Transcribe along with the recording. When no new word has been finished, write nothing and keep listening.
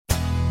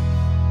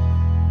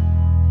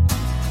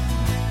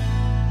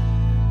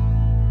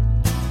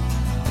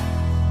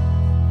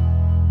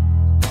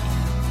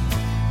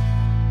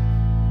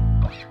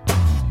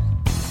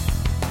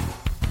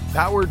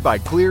powered by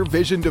Clear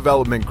Vision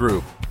Development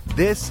Group.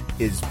 This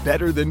is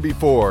Better Than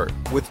Before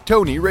with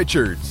Tony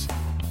Richards,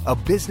 a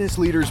business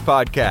leaders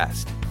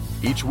podcast.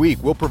 Each week,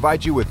 we'll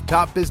provide you with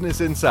top business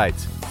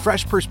insights,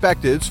 fresh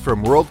perspectives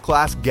from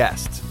world-class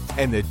guests,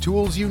 and the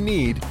tools you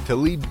need to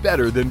lead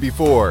better than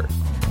before.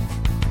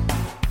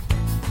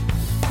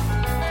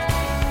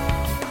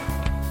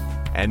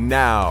 And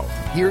now,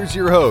 here's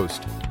your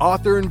host,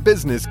 author and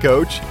business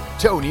coach,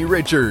 Tony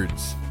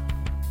Richards.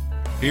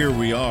 Here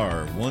we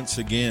are once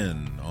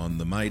again on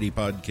the mighty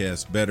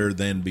podcast Better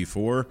Than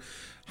Before.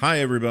 Hi,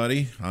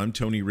 everybody. I'm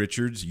Tony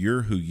Richards.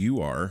 You're who you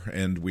are.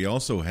 And we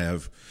also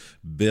have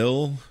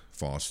Bill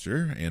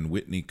Foster and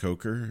Whitney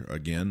Coker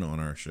again on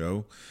our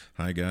show.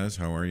 Hi, guys.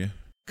 How are you?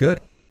 Good.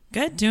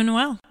 Good. Doing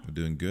well.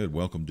 Doing good.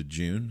 Welcome to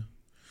June.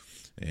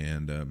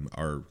 And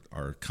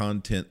our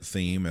content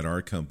theme at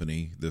our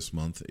company this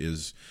month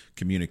is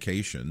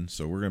communication.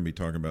 So we're going to be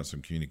talking about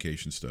some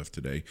communication stuff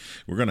today.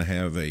 We're going to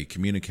have a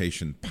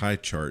communication pie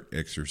chart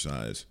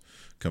exercise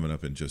coming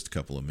up in just a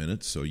couple of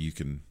minutes, so you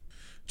can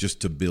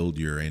just to build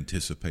your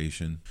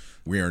anticipation.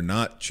 We are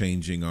not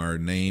changing our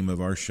name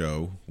of our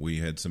show. We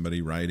had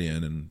somebody write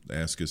in and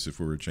ask us if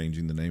we were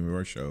changing the name of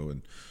our show,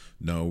 and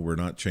no, we're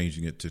not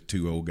changing it to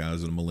Two Old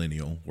Guys and a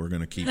Millennial. We're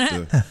going to keep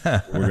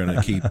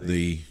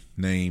the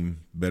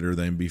name Better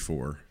Than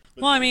Before.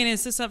 Well, I mean,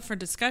 is this up for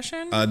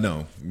discussion?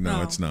 No,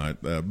 it's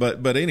not.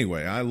 But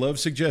anyway, I love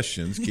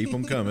suggestions. Keep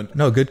them coming.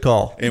 No, good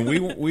call. And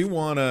we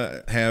want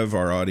to have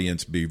our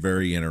audience be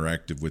very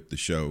interactive with the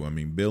show. I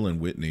mean, Bill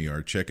and Whitney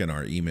are checking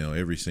our email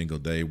every single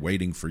day,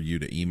 waiting for you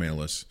to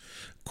email us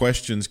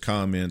questions,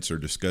 comments, or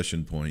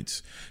discussion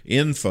points.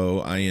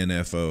 Info at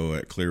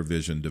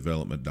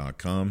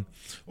clearvisiondevelopment.com.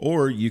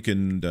 Or you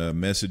can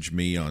message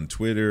me on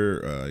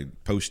Twitter,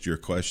 post your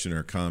question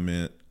or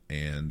comment,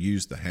 and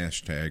use the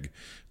hashtag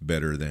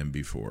Better Than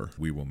Before.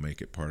 We will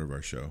make it part of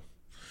our show.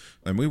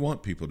 And we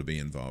want people to be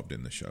involved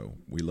in the show.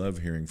 We love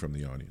hearing from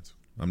the audience.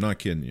 I'm not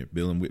kidding you.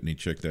 Bill and Whitney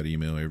check that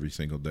email every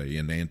single day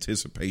in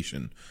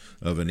anticipation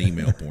of an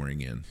email pouring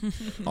in.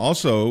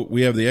 Also,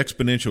 we have the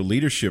Exponential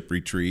Leadership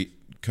Retreat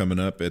coming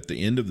up at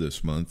the end of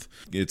this month.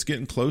 It's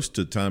getting close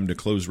to time to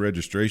close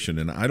registration,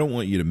 and I don't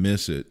want you to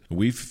miss it.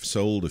 We've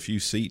sold a few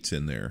seats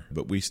in there,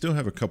 but we still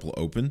have a couple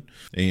open,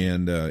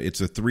 and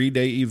it's a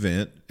 3-day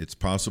event. It's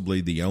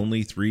possibly the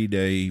only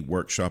 3-day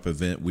workshop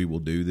event we will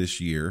do this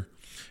year.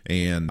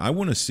 And I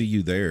want to see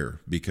you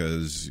there,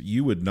 because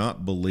you would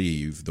not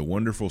believe the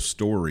wonderful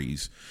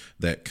stories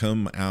that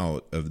come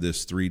out of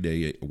this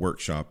 3-day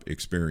workshop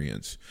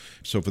experience.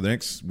 So for the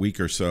next week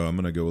or so, I'm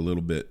going to go a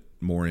little bit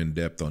more in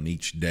depth on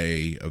each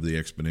day of the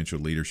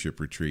Exponential Leadership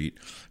Retreat.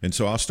 And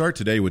so I'll start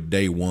today with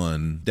day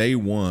one. Day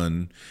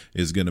one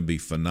is going to be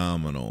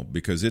phenomenal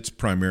because it's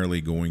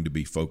primarily going to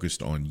be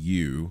focused on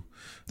you,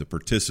 the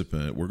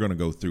participant. We're going to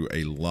go through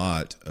a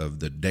lot of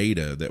the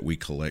data that we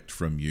collect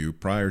from you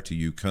prior to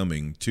you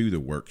coming to the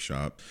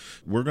workshop.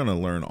 We're going to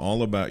learn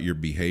all about your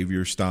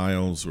behavior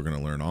styles. We're going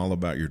to learn all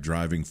about your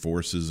driving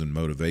forces and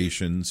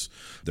motivations.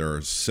 There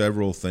are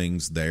several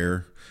things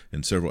there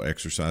and several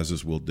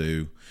exercises we'll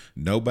do.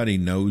 Nobody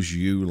knows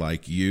you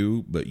like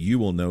you, but you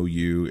will know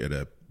you at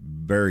a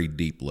very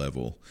deep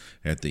level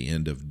at the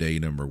end of day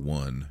number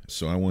one.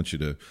 So I want you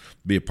to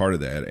be a part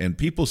of that. And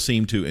people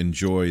seem to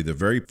enjoy the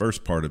very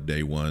first part of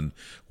day one,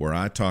 where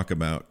I talk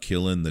about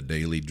killing the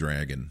daily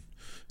dragon.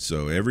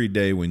 So every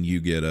day when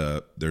you get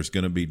up, there's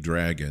going to be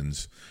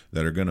dragons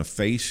that are going to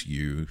face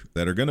you,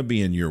 that are going to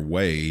be in your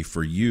way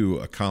for you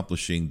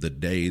accomplishing the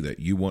day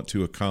that you want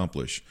to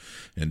accomplish.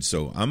 And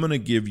so I'm going to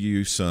give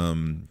you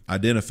some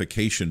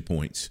identification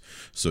points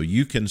so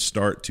you can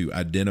start to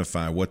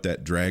identify what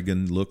that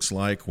dragon looks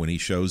like when he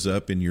shows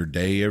up in your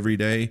day every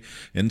day,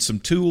 and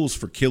some tools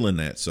for killing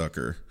that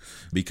sucker.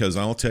 Because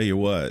I'll tell you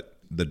what,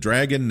 the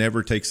dragon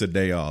never takes a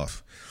day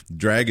off.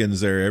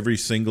 Dragon's there every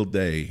single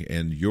day,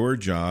 and your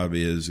job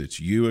is it's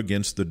you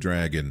against the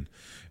dragon,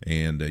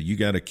 and you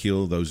got to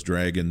kill those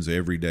dragons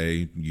every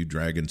day, you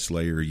dragon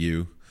slayer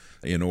you,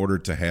 in order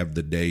to have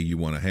the day you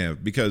want to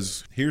have.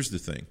 Because here's the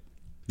thing.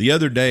 The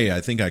other day, I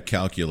think I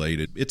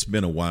calculated, it's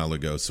been a while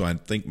ago, so I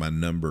think my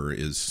number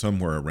is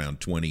somewhere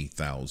around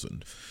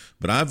 20,000.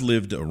 But I've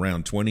lived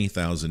around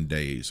 20,000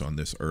 days on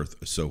this earth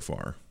so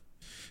far.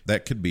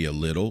 That could be a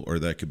little or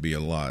that could be a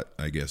lot,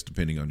 I guess,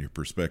 depending on your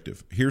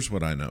perspective. Here's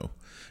what I know.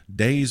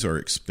 Days are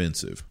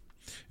expensive.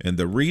 And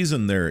the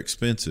reason they're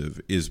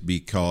expensive is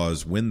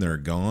because when they're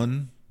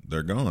gone,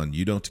 they're gone.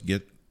 You don't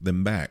get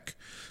them back.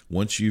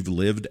 Once you've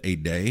lived a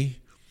day,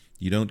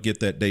 you don't get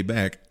that day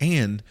back.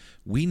 And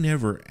we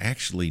never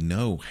actually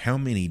know how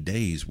many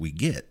days we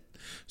get.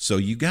 So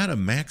you got to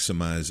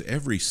maximize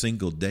every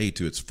single day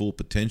to its full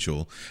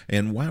potential.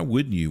 And why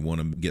wouldn't you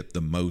want to get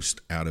the most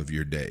out of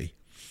your day?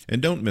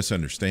 And don't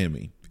misunderstand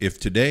me. If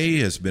today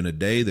has been a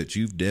day that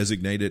you've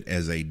designated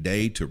as a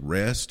day to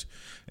rest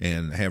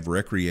and have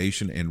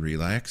recreation and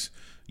relax,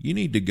 you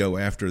need to go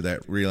after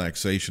that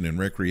relaxation and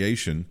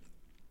recreation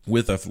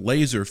with a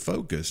laser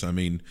focus. I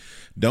mean,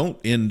 don't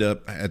end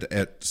up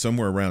at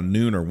somewhere around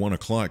noon or 1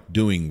 o'clock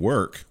doing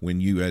work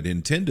when you had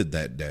intended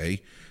that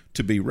day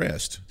to be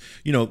rest.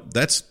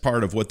 That's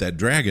part of what that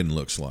dragon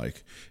looks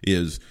like,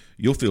 is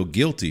you'll feel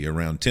guilty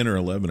around 10 or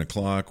 11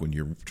 o'clock when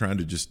you're trying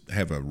to just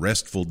have a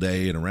restful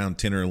day, and around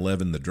 10 or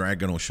 11, the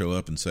dragon will show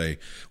up and say,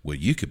 well,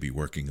 you could be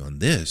working on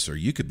this, or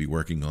you could be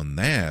working on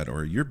that,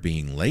 or you're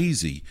being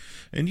lazy.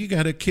 And you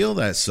got to kill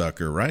that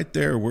sucker right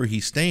there where he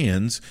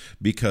stands,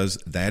 because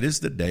that is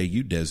the day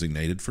you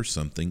designated for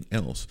something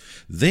else.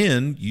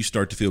 Then you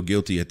start to feel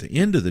guilty at the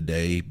end of the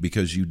day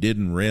because you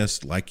didn't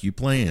rest like you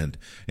planned,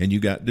 and you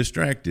got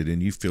distracted,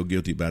 and you feel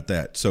guilty about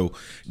that. So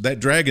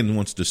that dragon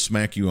wants to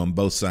smack you on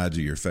both sides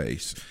of your face.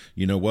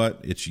 You know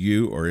what? It's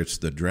you or it's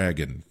the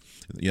dragon.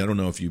 I don't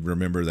know if you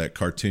remember that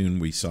cartoon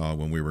we saw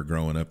when we were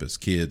growing up as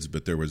kids,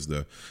 but there was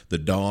the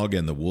dog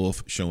and the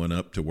wolf showing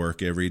up to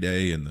work every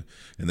day, and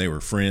they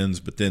were friends.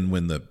 But then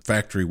when the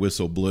factory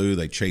whistle blew,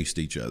 they chased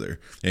each other.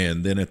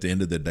 And then at the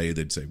end of the day,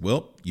 they'd say,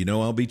 well,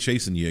 I'll be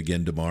chasing you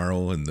again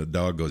tomorrow. And the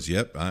dog goes,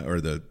 yep. Or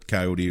the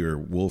coyote or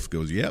wolf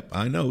goes, yep,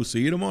 I know.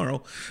 See you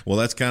tomorrow. Well,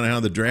 that's kind of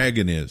how the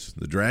dragon is.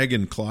 The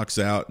dragon clocks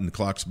out and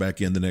clocks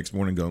back in the next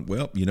morning going,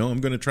 well,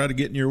 I'm going to try to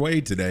get in your way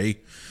today.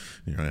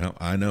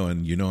 I know,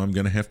 and I'm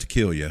going to have to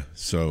kill you.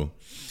 So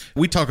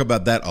we talk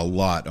about that a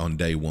lot on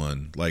day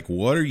one. Like,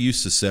 what are you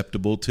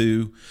susceptible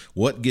to?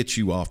 What gets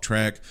you off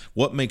track?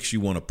 What makes you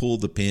want to pull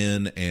the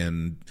pin?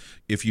 And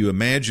if you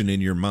imagine in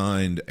your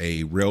mind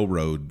a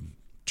railroad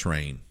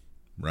train,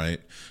 right?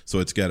 So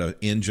it's got an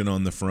engine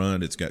on the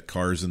front, it's got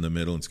cars in the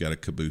middle, and it's got a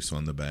caboose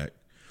on the back.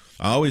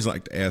 I always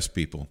like to ask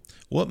people,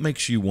 what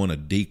makes you want to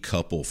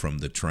decouple from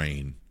the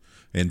train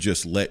and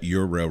just let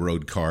your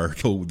railroad car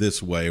go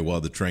this way while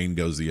the train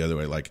goes the other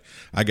way? Like,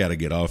 I got to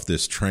get off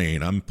this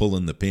train. I'm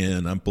pulling the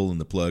pin. I'm pulling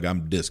the plug.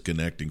 I'm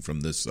disconnecting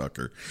from this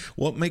sucker.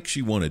 What makes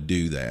you want to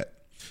do that?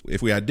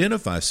 If we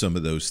identify some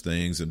of those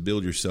things and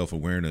build your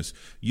self-awareness,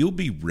 you'll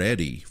be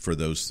ready for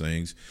those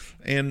things.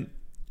 And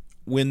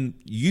when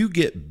you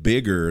get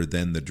bigger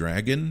than the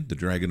dragon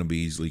will be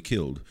easily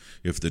killed.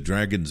 If the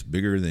dragon's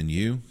bigger than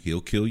you, he'll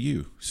kill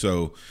you.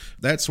 So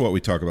that's what we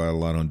talk about a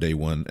lot on day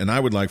one. And I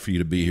would like for you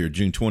to be here.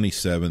 June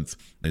 27th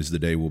is the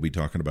day we'll be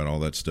talking about all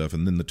that stuff.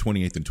 And then the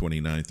 28th and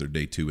 29th are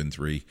day 2 and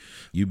 3.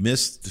 You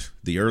missed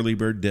the early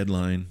bird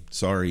deadline.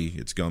 Sorry,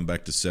 it's gone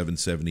back to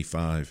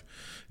 $7.75.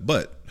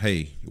 But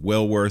hey,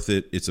 well worth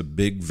it. It's a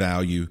big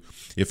value.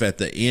 If at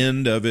the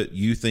end of it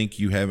you think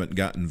you haven't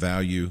gotten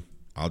value,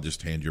 I'll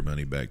just hand your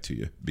money back to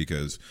you,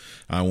 because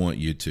I want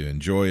you to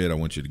enjoy it. I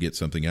want you to get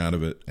something out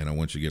of it, and I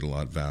want you to get a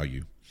lot of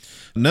value.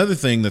 Another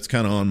thing that's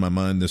kind of on my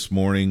mind this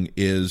morning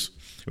is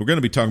we're going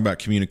to be talking about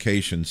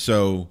communication.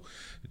 So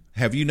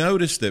have you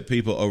noticed that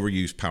people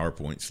overuse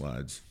PowerPoint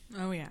slides?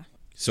 Oh, yeah.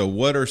 So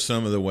what are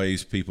some of the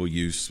ways people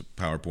use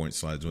PowerPoint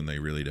slides when they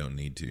really don't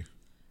need to?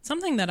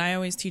 Something that I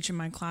always teach in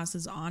my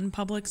classes on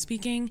public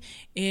speaking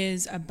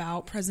is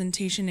about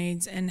presentation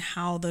aids and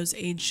how those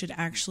aids should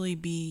actually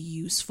be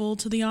useful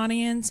to the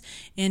audience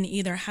in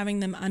either having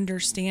them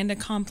understand a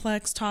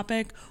complex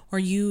topic or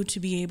you to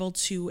be able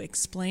to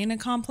explain a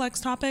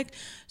complex topic.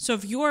 So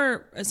if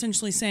you're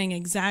essentially saying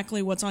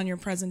exactly what's on your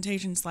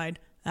presentation slide,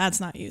 that's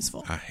not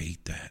useful. I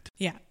hate that.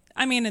 Yeah.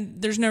 I mean,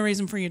 there's no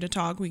reason for you to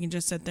talk. We can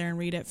just sit there and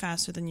read it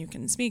faster than you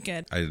can speak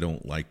it. I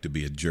don't like to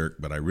be a jerk,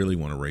 but I really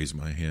want to raise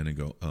my hand and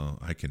go, oh,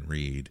 I can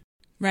read.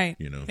 Right.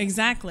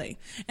 Exactly.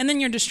 And then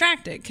you're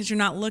distracted because you're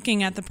not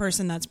looking at the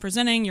person that's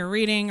presenting, you're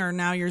reading, or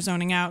now you're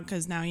zoning out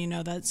because now you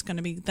know that's going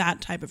to be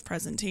that type of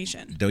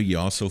presentation. Do you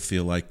also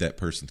feel like that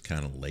person's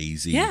kind of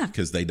lazy? Yeah.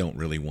 Because they don't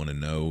really want to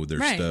know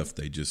their stuff.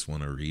 They just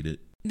want to read it.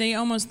 They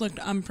almost looked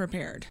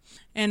unprepared.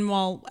 And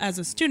while as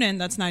a student,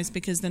 that's nice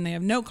because then they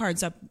have note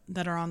cards up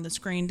that are on the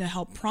screen to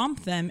help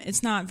prompt them,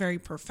 it's not very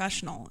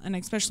professional. And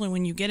especially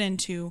when you get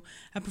into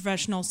a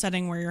professional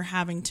setting where you're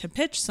having to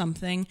pitch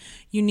something,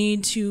 you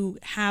need to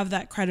have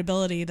that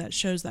credibility that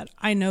shows that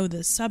I know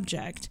this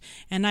subject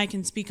and I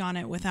can speak on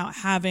it without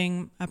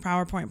having a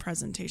PowerPoint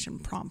presentation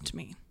prompt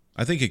me.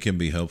 I think it can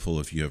be helpful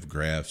if you have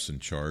graphs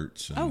and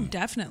charts. And,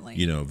 definitely.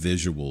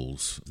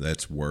 Visuals.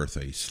 That's worth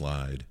a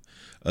slide.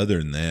 Other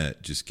than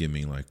that, just give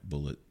me like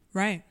bullet.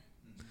 Right.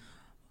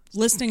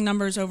 Listing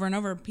numbers over and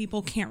over,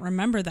 people can't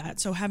remember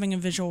that. So having a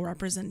visual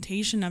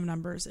representation of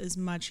numbers is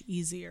much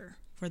easier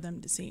for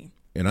them to see.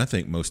 And I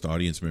think most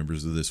audience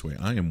members are this way.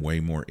 I am way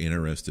more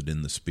interested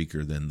in the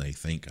speaker than they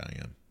think I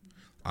am.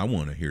 I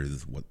want to hear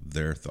what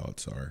their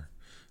thoughts are.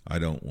 I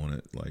don't want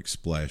it like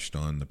splashed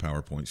on the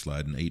PowerPoint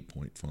slide in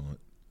 8-point font.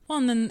 Well,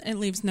 and then it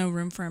leaves no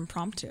room for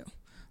impromptu,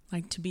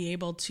 like to be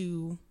able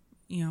to,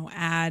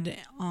 add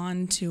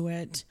on to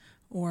it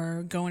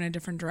or go in a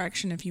different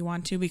direction if you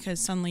want to, because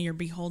suddenly you're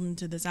beholden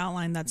to this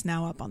outline that's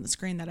now up on the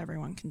screen that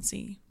everyone can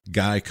see.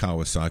 Guy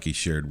Kawasaki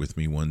shared with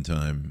me one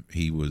time,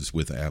 he was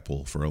with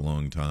Apple for a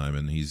long time,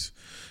 and he's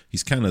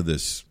kind of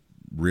this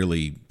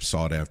really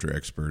sought-after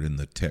expert in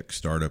the tech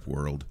startup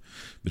world.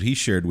 But he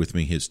shared with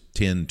me his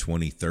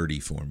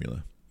 10-20-30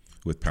 formula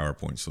with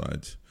PowerPoint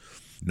slides.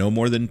 No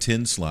more than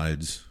 10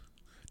 slides,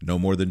 no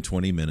more than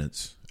 20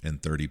 minutes,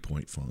 and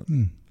 30-point font.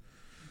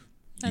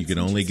 You can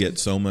only get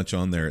so much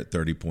on there at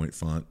 30-point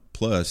font.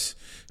 Plus,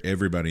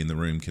 everybody in the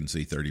room can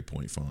see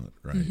 30-point font,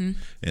 right?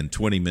 And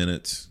 20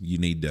 minutes, you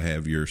need to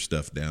have your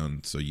stuff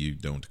down so you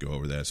don't go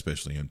over that,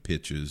 especially on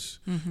pitches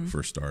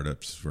for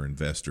startups, for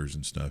investors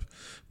and stuff.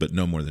 But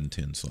no more than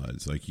 10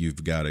 slides. Like,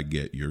 you've got to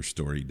get your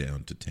story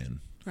down to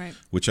 10. Right.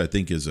 Which I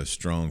think is a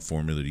strong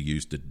formula to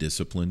use to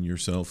discipline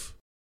yourself.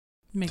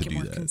 Make it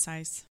more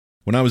concise.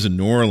 When I was in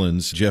New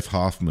Orleans, Jeff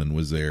Hoffman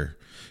was there,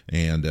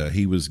 and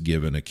he was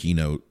given a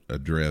keynote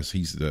address.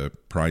 He's the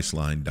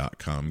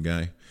Priceline.com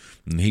guy,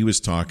 and he was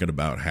talking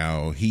about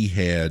how he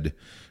had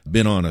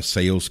been on a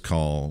sales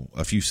call,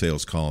 a few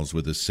sales calls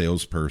with a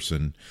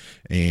salesperson,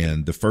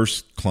 and the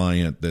first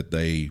client that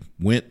they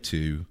went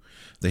to,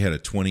 they had a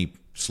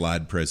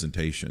 20-slide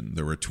presentation.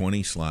 There were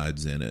 20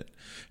 slides in it,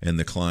 and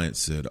the client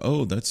said,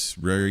 "Oh, that's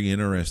very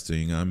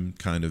interesting. I'm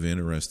kind of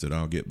interested.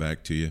 I'll get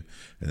back to you."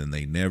 And then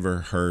they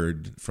never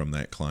heard from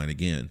that client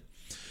again.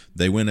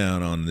 They went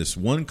out on this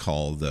one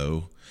call,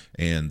 though,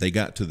 and they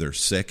got to their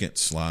second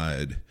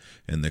slide,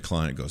 and the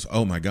client goes,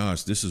 "Oh, my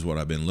gosh, this is what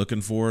I've been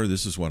looking for.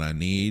 This is what I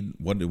need.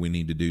 What do we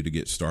need to do to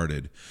get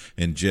started?"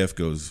 And Jeff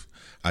goes,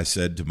 "I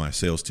said to my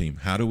sales team,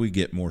 how do we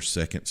get more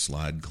second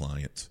slide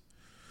clients?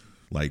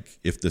 Like,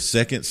 if the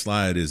second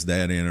slide is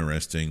that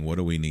interesting, what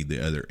do we need the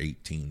other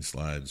 18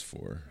 slides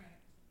for?"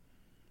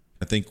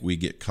 I think we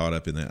get caught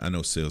up in that. I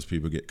know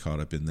salespeople get caught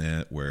up in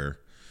that, where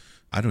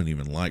I don't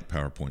even like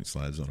PowerPoint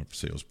slides on a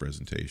sales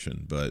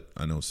presentation, but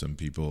I know some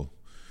people,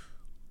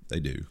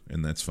 they do,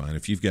 and that's fine.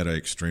 If you've got an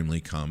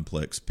extremely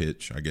complex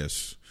pitch, I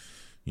guess,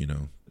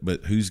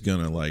 but who's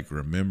going to like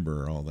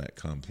remember all that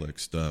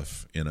complex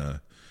stuff in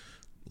a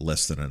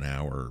less than an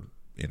hour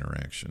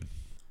interaction?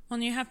 Well,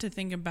 and you have to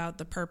think about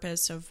the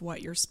purpose of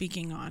what you're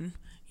speaking on.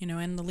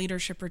 In the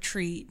leadership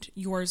retreat,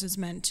 yours is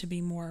meant to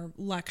be more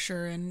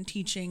lecture and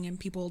teaching, and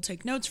people will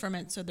take notes from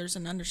it. So there's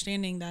an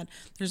understanding that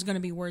there's going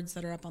to be words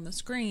that are up on the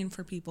screen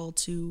for people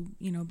to,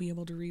 be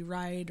able to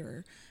rewrite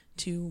or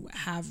to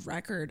have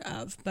record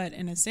of. But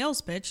in a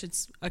sales pitch,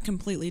 it's a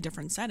completely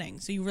different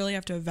setting. So you really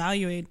have to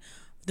evaluate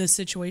the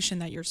situation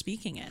that you're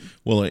speaking in.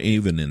 Well,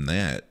 even in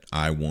that,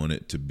 I want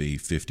it to be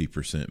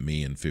 50%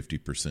 me and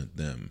 50%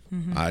 them.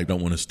 I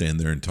don't want to stand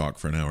there and talk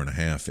for an hour and a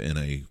half in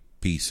a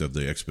piece of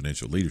the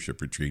Exponential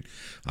Leadership Retreat.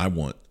 I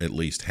want at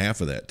least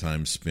half of that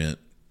time spent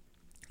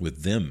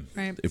with them.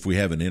 Right. If we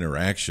have an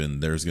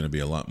interaction, there's going to be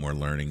a lot more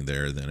learning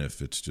there than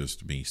if it's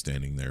just me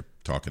standing there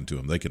talking to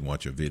them. They can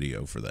watch a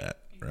video for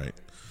that, right?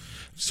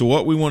 So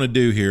what we want to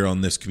do here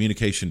on this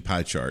communication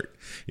pie chart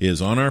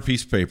is, on our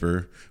piece of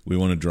paper, we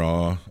want to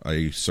draw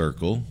a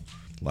circle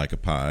like a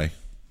pie.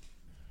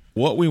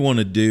 What we want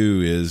to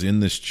do is, in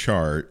this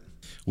chart,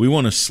 we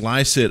want to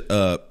slice it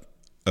up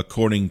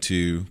according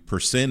to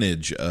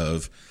percentage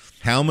of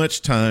how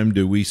much time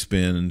do we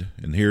spend,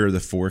 and here are the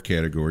 4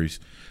 categories: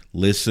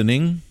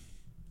 listening,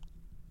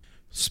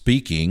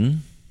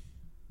 speaking,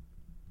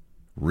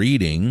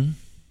 reading,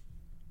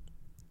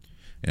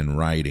 and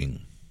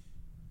writing.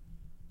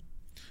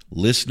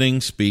 Listening,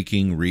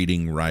 speaking,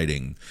 reading,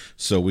 writing.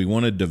 So we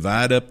want to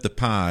divide up the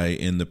pie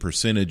in the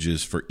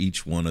percentages for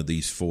each one of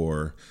these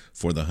 4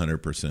 for the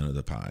 100% of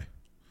the pie.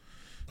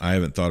 I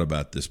haven't thought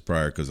about this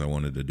prior because I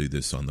wanted to do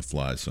this on the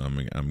fly, so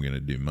I'm going to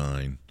do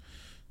mine.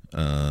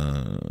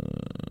 Let's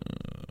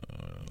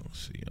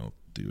see, I'll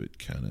do it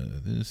kind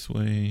of this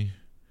way.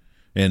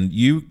 And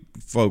you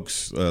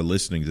folks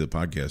listening to the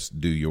podcast,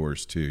 do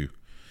yours too.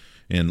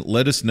 And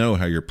let us know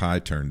how your pie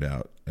turned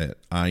out at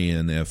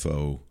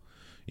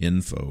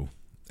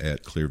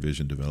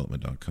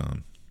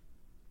info@clearvisiondevelopment.com.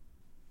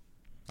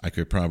 I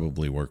could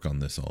probably work on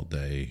this all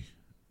day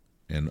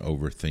and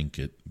overthink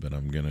it, but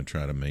I'm going to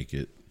try to make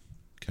it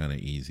kind of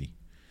easy.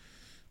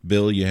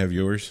 Bill, you have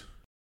yours?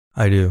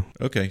 I do.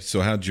 Okay,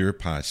 so how'd your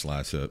pie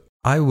slice up?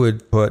 I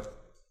would put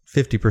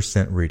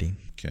 50% reading.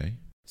 Okay.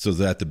 So is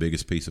that the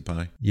biggest piece of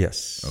pie?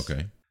 Yes.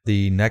 Okay.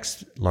 The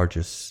next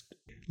largest,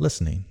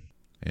 listening.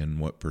 And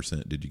what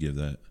percent did you give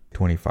that?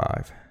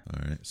 25.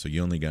 All right. So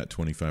you only got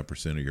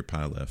 25% of your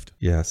pie left.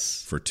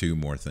 Yes. For 2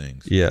 more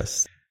things.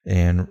 Yes.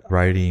 And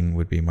writing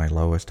would be my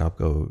lowest. I'll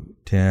go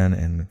 10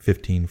 and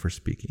 15 for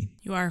speaking.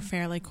 You are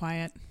fairly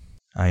quiet.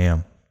 I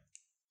am.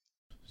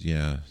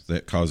 Yeah,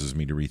 that causes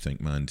me to rethink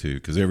mine too,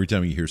 because every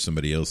time you hear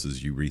somebody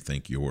else's, you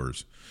rethink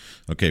yours.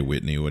 Okay,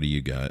 Whitney, what do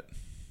you got?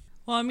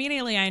 Well,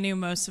 immediately I knew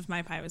most of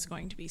my pie was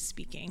going to be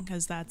speaking,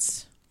 because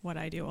that's what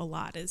I do a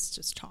lot, is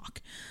just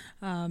talk.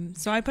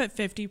 So I put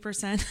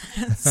 50%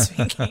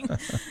 speaking,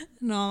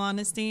 in all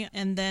honesty,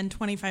 and then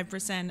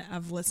 25%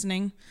 of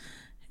listening,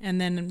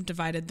 and then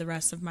divided the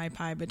rest of my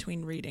pie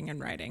between reading and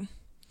writing.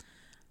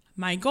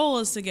 My goal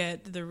is to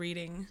get the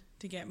reading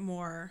to get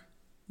more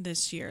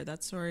this year.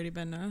 That's already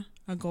been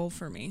a goal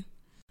for me.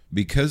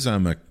 Because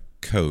I'm a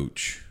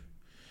coach,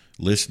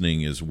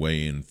 listening is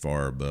way and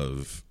far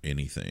above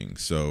anything.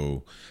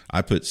 So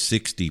I put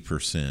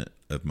 60%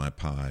 of my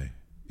pie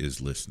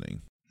is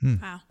listening.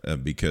 Wow.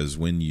 Because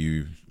when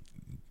you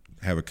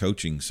have a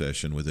coaching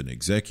session with an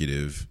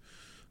executive,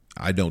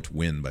 I don't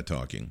win by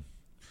talking.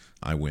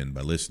 I win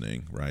by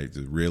listening, right?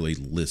 To really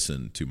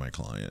listen to my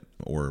client.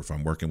 Or if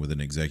I'm working with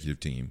an executive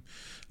team,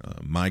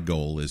 my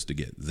goal is to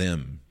get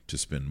them to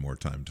spend more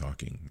time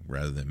talking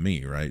rather than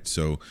me, right?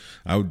 So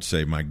I would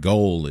say my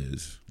goal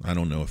is, I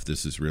don't know if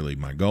this is really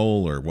my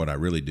goal or what I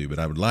really do, but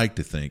I would like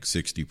to think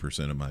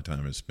 60% of my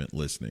time is spent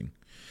listening.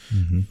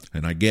 Mm-hmm.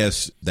 And I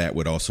guess that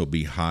would also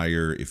be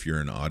higher if you're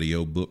an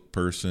audio book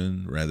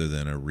person rather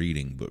than a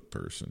reading book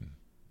person,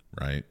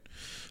 right?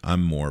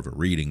 I'm more of a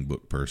reading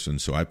book person,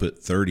 so I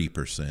put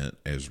 30%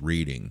 as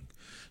reading.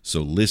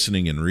 So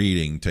listening and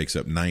reading takes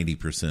up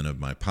 90% of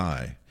my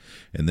pie.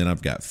 And then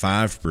I've got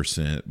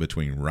 5%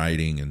 between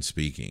writing and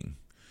speaking.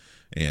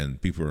 And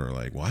people are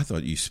like, well, I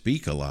thought you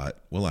speak a lot.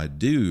 Well, I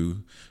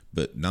do,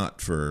 but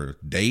not for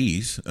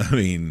days. I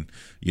mean,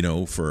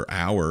 for an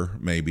hour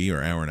maybe,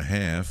 or hour and a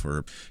half.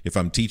 Or if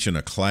I'm teaching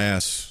a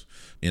class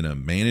in a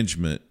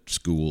management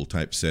school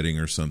type setting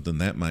or something,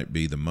 that might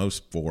be the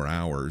most 4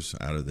 hours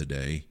out of the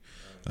day.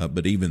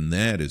 But even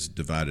that is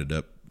divided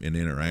up in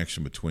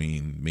interaction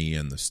between me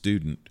and the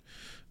student.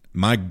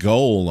 My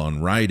goal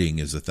on writing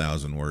is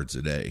 1,000 words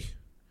a day.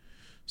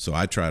 So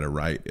I try to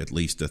write at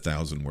least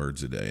 1,000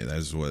 words a day.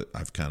 That's what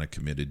I've kind of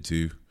committed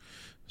to.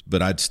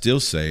 But I'd still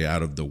say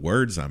out of the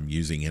words I'm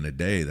using in a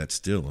day, that's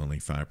still only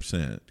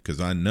 5%,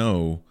 because I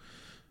know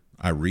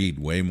I read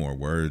way more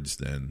words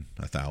than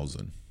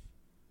 1,000.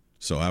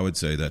 So I would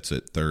say that's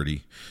at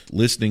 30.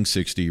 Listening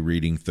 60,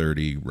 reading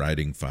 30,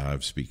 writing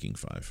 5, speaking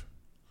 5.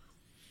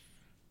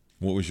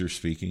 What was your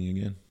speaking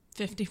again?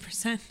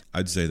 50%.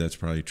 I'd say that's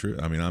probably true.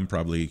 I mean, I'm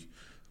probably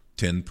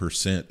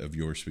 10% of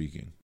your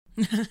speaking.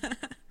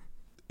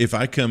 If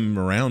I come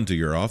around to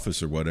your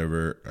office or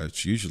whatever,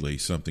 it's usually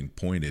something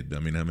pointed. I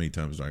mean, how many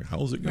times like,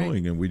 how's it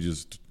going? Right.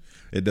 And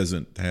it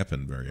doesn't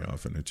happen very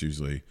often. It's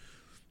usually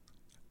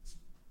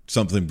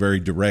something very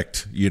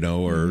direct,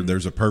 or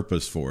there's a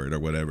purpose for it or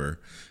whatever.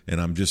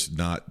 And I'm just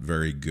not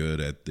very good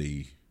at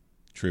the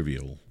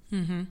trivial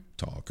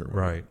talk or whatever.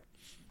 Right.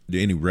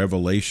 Any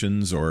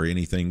revelations or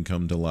anything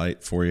come to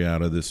light for you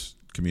out of this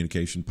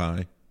communication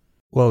pie?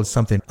 Well, it's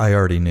something I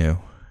already knew.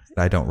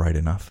 I don't write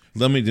enough.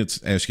 Let me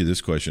just ask you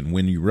this question.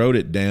 When you wrote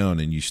it down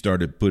and you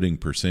started putting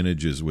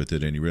percentages with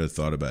it and you really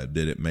thought about it,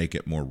 did it make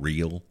it more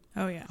real?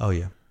 Oh, yeah. Oh,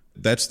 yeah.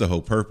 That's the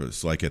whole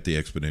purpose, like at the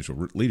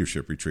Exponential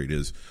Leadership Retreat,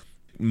 is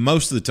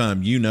most of the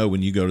time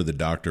when you go to the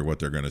doctor what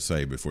they're going to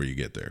say before you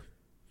get there.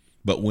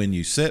 But when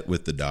you sit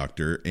with the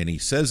doctor and he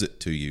says it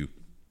to you,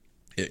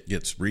 it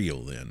gets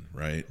real then,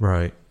 right?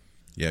 Right.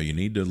 Yeah, you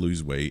need to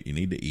lose weight, you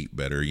need to eat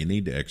better, you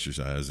need to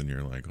exercise, and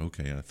you're like,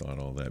 okay, I thought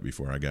all that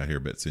before I got here,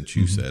 but since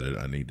you said it,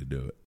 I need to do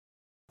it.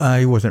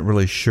 I wasn't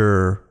really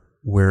sure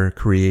where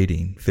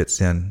creating fits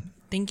in.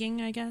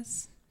 Thinking, I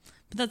guess.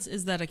 But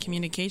is that a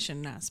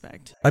communication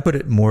aspect? I put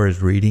it more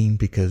as reading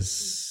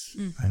because,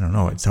 I don't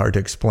know, it's hard to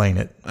explain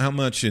it. How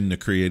much in the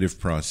creative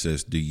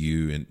process do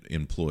you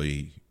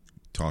employ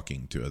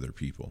talking to other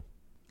people?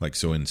 Like,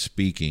 so in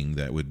speaking,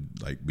 that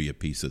would be a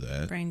piece of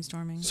that.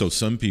 Brainstorming. So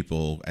some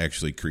people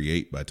actually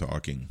create by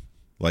talking.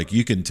 Like,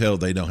 you can tell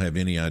they don't have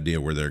any idea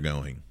where they're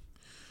going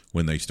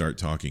when they start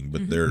talking,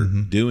 but they're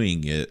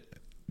doing it.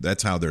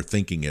 That's how they're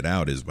thinking it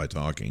out, is by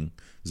talking.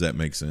 Does that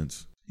make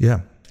sense?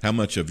 Yeah. How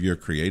much of your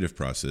creative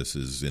process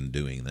is in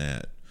doing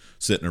that?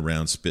 Sitting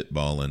around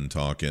spitballing,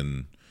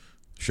 talking,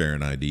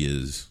 sharing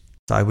ideas.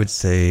 I would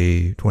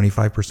say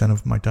 25%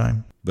 of my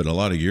time. But a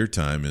lot of your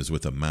time is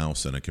with a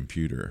mouse and a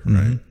computer,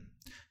 right?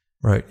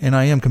 Right. And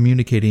I am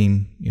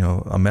communicating,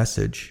 a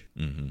message.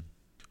 Mm-hmm.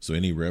 So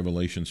any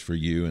revelations for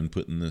you in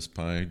putting this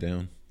pie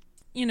down?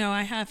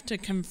 I have to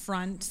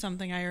confront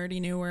something I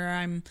already knew, where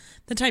I'm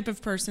the type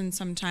of person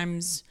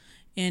sometimes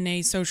in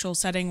a social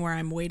setting where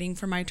I'm waiting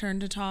for my turn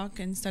to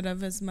talk instead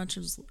of as much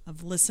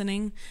of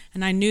listening.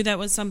 And I knew that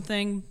was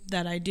something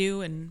that I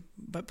do,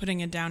 but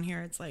putting it down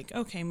here, it's like,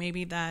 okay,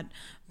 maybe that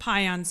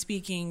pie on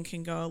speaking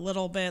can go a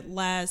little bit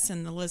less,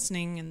 and the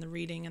listening and the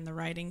reading and the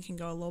writing can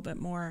go a little bit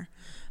more.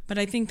 But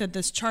I think that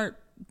this chart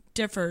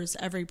differs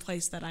every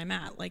place that I'm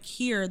at. Like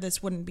here,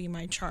 this wouldn't be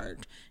my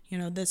chart.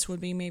 This would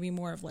be maybe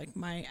more of like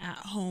my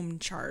at-home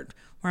chart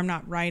where I'm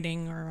not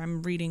writing, or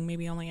I'm reading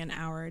maybe only an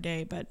hour a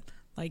day. But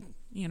I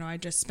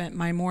just spent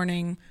my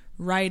morning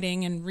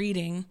writing and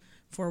reading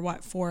for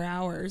 4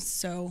 hours.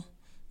 So,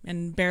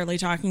 and barely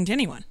talking to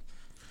anyone.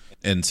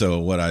 And so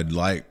what I'd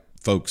like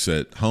folks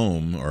at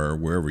home or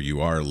wherever you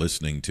are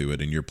listening to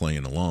it and you're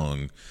playing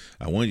along,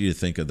 I want you to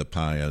think of the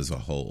pie as a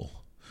whole.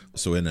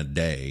 So in a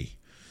day,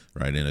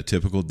 right, in a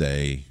typical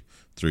day,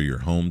 through your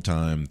home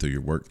time, through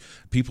your work,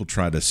 people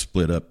try to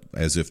split up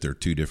as if they're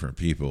two different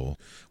people.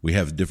 We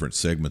have different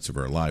segments of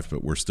our life,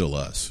 but we're still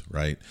us,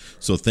 right?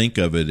 So think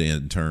of it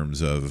in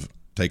terms of,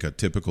 take a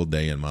typical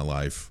day in my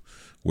life.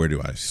 Where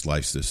do I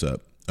slice this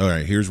up? All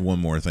right, here's one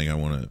more thing I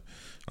want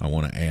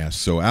to ask.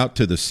 So out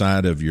to the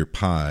side of your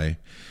pie,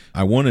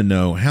 I want to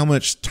know, how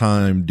much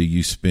time do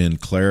you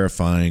spend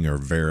clarifying or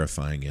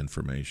verifying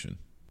information?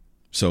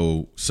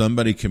 So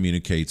somebody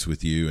communicates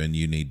with you and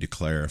you need to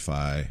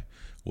clarify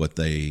what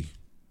they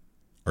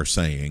are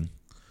saying,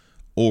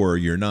 or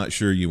you're not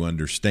sure you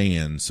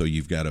understand, so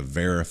you've got to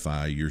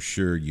verify you're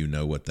sure you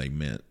know what they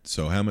meant.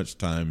 So how much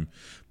time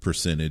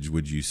percentage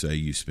would you say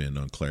you spend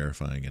on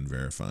clarifying and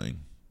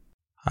verifying?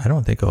 I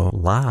don't think a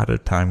lot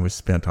of time was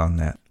spent on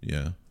that.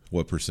 Yeah.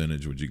 What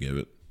percentage would you give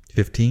it?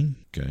 15.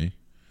 Okay.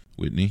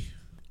 Whitney?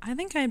 I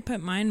think I'd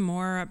put mine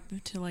more up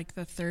to like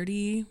the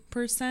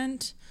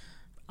 30%.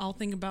 I'll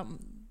think about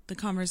the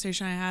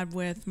conversation I had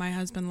with my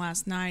husband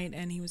last night,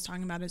 and he was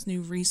talking about his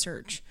new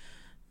research,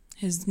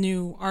 his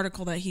new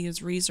article that he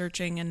is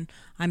researching, and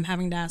I'm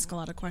having to ask a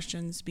lot of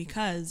questions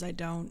because I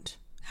don't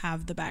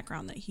have the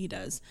background that he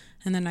does.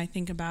 And then I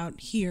think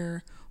about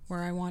here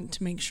where I want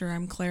to make sure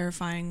I'm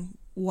clarifying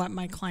what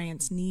my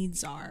client's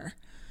needs are,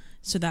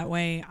 so that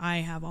way I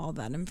have all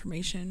that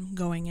information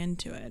going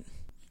into it.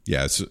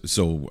 Yeah,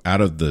 so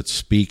out of the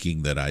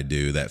speaking that I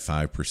do, that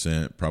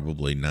 5%,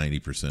 probably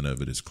 90%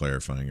 of it is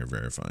clarifying or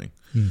verifying,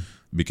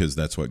 because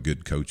that's what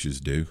good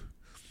coaches do.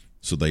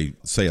 So they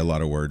say a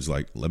lot of words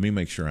like, let me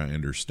make sure I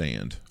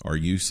understand. Are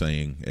you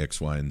saying X,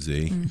 Y, and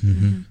Z?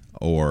 Mm-hmm.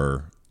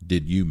 Or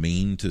did you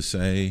mean to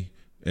say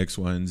X,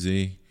 Y, and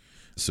Z?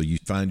 So you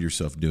find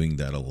yourself doing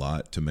that a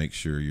lot to make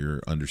sure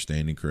you're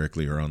understanding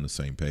correctly or on the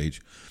same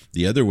page.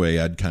 The other way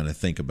I'd kind of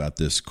think about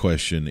this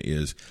question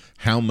is,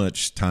 how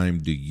much time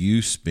do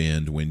you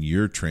spend when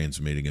you're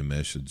transmitting a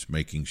message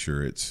making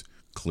sure it's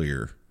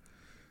clear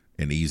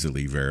and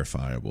easily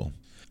verifiable?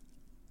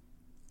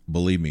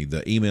 Believe me,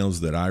 the emails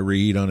that I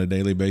read on a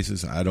daily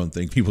basis, I don't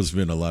think people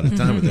spend a lot of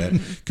time with that,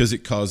 because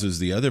it causes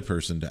the other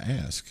person to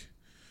ask,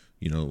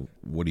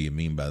 what do you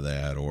mean by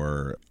that?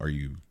 Or are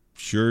you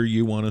sure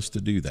you want us to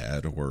do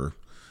that? Or,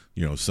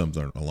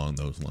 something along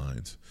those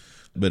lines.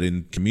 But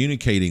in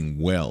communicating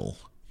well,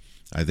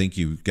 I think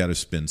you've got to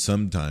spend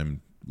some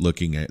time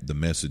looking at the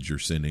message you're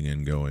sending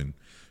and going,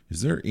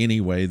 is there any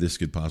way this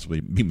could possibly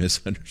be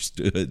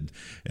misunderstood?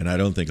 And I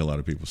don't think a lot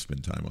of people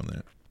spend time on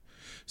that.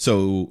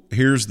 So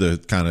here's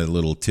the kind of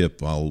little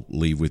tip I'll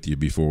leave with you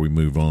before we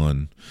move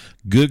on.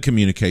 Good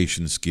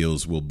communication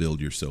skills will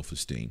build your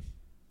self-esteem.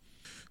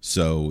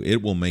 So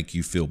it will make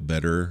you feel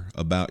better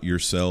about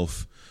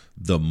yourself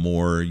the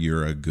more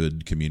you're a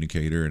good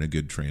communicator and a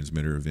good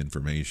transmitter of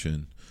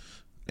information.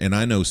 And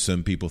I know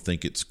some people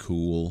think it's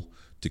cool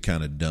to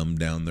kind of dumb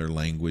down their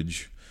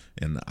language,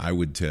 and I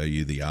would tell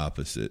you the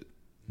opposite,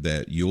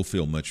 that you'll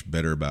feel much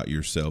better about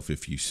yourself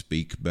if you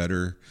speak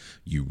better,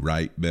 you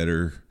write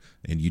better,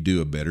 and you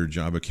do a better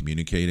job of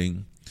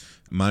communicating.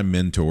 My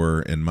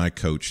mentor and my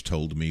coach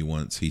told me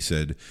once, he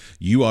said,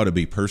 you ought to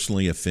be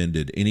personally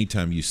offended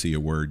anytime you see a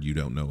word you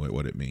don't know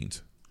what it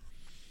means.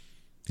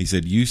 He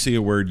said, you see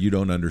a word you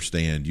don't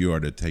understand, you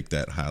ought to take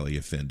that highly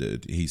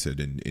offended. He said,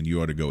 and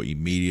you ought to go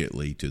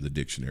immediately to the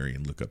dictionary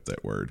and look up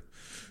that word,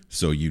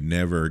 so you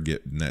never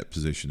get in that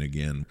position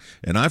again.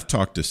 And I've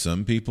talked to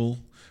some people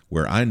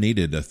where I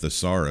needed a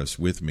thesaurus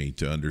with me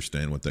to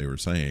understand what they were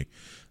saying,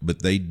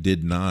 but they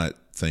did not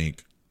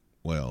think,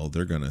 well,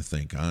 they're going to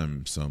think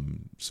I'm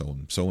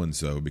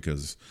so-and-so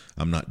because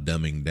I'm not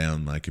dumbing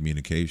down my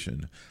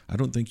communication. I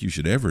don't think you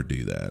should ever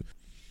do that.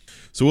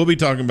 So we'll be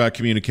talking about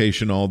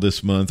communication all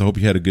this month. I hope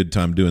you had a good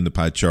time doing the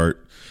pie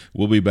chart.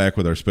 We'll be back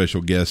with our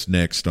special guest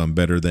next on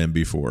Better Than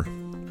Before.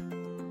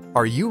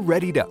 Are you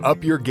ready to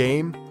up your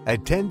game?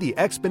 Attend the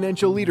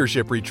Exponential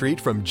Leadership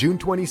Retreat from June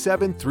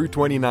 27th through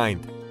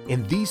 29th.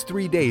 In these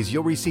 3 days,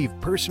 you'll receive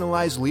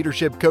personalized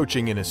leadership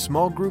coaching in a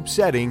small group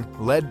setting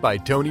led by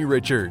Tony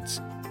Richards.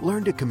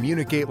 Learn to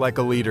communicate like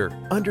a leader,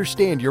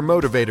 understand your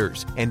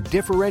motivators, and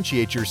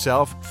differentiate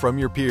yourself from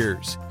your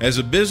peers. As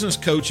a business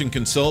coach and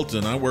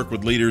consultant, I work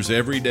with leaders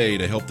every day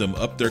to help them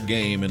up their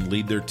game and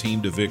lead their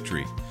team to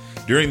victory.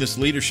 During this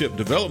leadership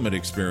development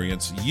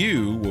experience,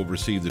 you will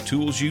receive the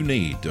tools you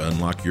need to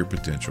unlock your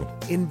potential.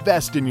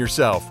 Invest in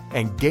yourself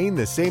and gain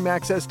the same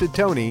access to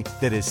Tony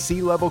that his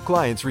C-level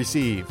clients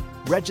receive.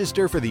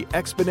 Register for the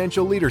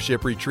Exponential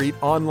Leadership Retreat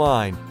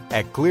online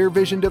at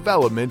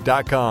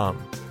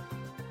clearvisiondevelopment.com.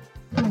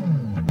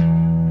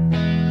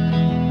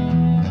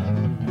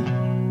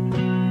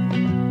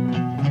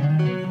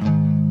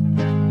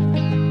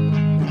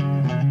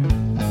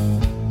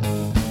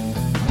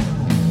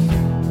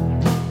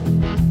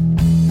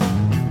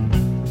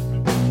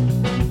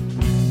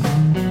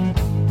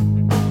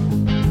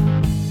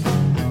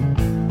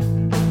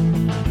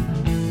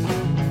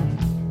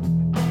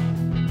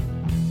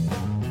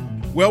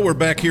 Well, we're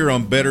back here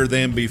on Better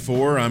Than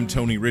Before. I'm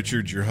Tony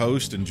Richards, your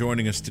host, and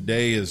joining us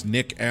today is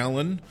Nick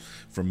Allen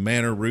from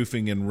Manor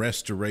Roofing and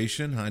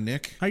Restoration. Hi,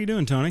 Nick. How you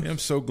doing, Tony? I'm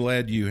so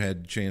glad you had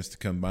a chance to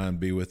come by and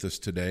be with us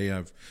today.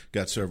 I've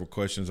got several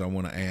questions I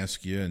want to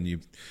ask you, and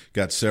you've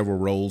got several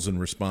roles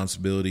and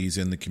responsibilities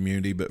in the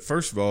community. But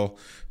first of all,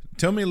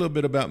 tell me a little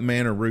bit about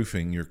Manor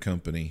Roofing, your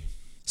company.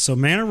 So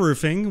Manor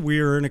Roofing, we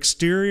are an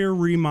exterior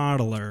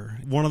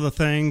remodeler. One of the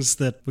things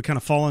that we kind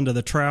of fall into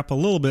the trap a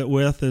little bit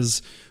with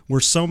is we're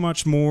so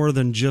much more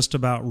than just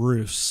about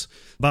roofs.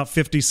 About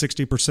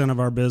 50-60% of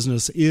our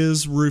business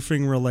is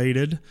roofing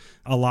related.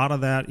 A lot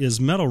of that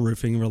is metal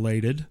roofing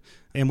related.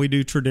 And we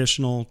do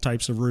traditional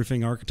types of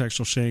roofing,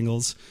 architectural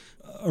shingles.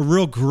 a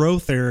real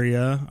growth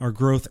area or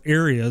growth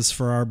areas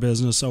for our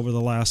business over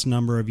the last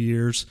number of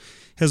years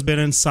has been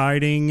in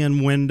siding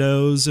and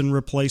windows and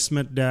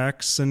replacement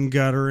decks and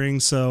guttering.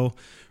 So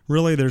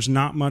really, there's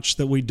not much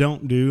that we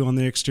don't do on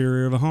the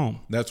exterior of a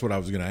home. That's what I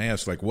was going to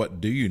ask. Like, what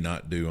do you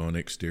not do on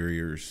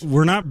exteriors?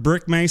 We're not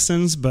brick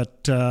masons,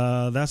 but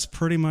that's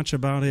pretty much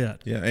about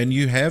it. Yeah, and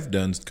you have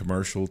done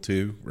commercial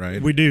too, right?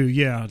 We do,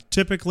 yeah.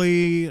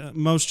 Typically,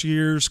 most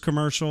years,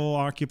 commercial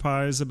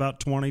occupies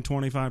about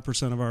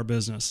 20-25% of our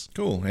business.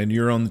 Cool. And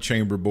you're on the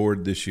chamber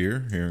board this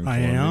year here in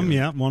Columbia. I am,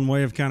 yeah. One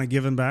way of kind of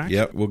giving back.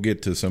 Yep, we'll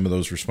get to some of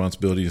those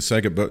responsibilities in a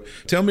second. But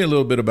tell me a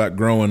little bit about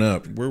growing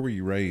up. Where were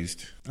you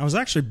raised? I was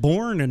actually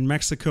born in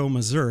Mexico,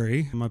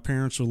 Missouri. My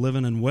parents were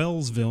living in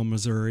Wellsville,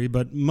 Missouri,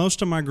 but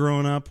most of my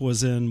growing up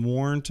was in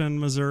Warrenton,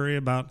 Missouri,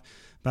 about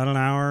an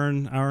hour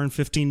and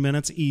 15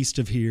 minutes east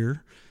of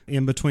here,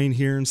 in between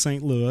here and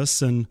St.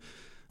 Louis. And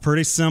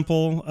pretty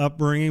simple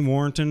upbringing.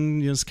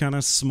 Warrenton is kind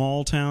of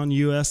small town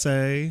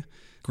USA,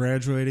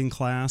 graduating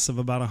class of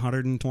about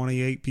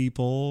 128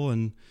 people,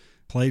 and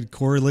played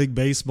Corey League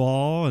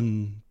baseball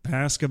and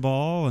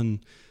basketball, and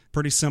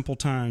pretty simple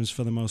times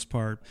for the most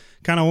part.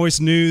 Kind of always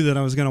knew that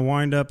I was going to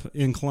wind up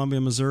in Columbia,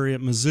 Missouri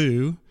at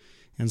Mizzou,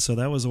 and so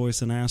that was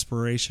always an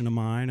aspiration of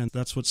mine, and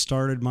that's what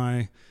started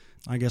my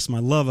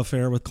love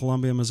affair with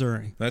Columbia,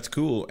 Missouri. That's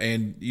cool.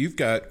 And you've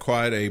got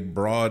quite a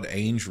broad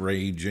age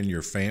range in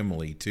your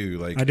family, too.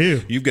 Like, I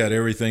do. You've got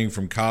everything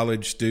from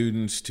college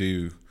students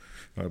to...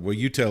 Well,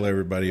 you tell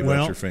everybody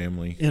about your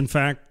family. In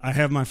fact, I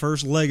have my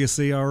first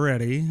legacy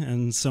already.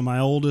 And so my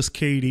oldest,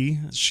 Katie,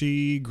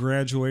 she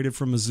graduated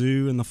from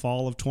Mizzou in the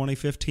fall of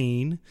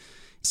 2015.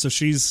 So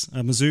she's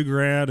a Mizzou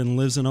grad and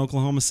lives in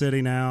Oklahoma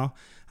City now.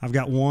 I've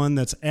got one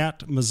that's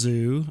at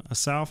Mizzou, a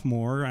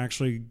sophomore,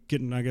 actually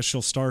I guess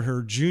she'll start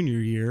her junior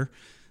year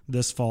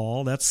this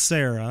fall. That's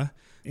Sarah.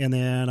 And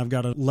then I've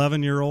got an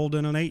 11-year-old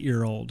and an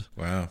 8-year-old.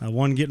 Wow.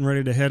 One getting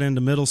ready to head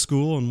into middle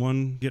school and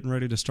one getting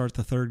ready to start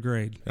the third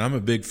grade. And I'm a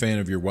big fan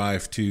of your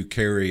wife, too,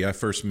 Carrie. I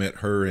first met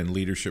her in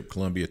Leadership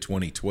Columbia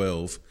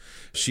 2012.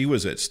 She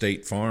was at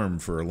State Farm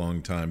for a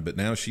long time, but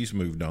now she's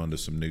moved on to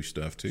some new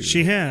stuff, too.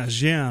 She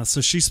has, yeah. So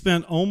she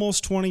spent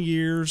almost 20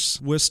 years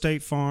with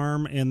State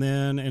Farm, and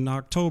then in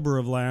October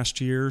of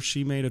last year,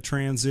 she made a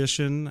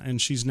transition,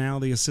 and she's now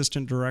the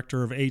Assistant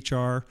Director of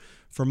HR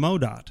for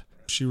MoDOT.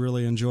 She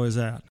really enjoys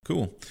that.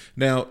 Cool.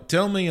 Now,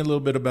 tell me a little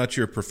bit about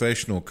your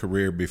professional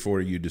career before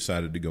you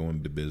decided to go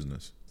into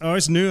business. I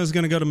always knew I was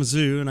going to go to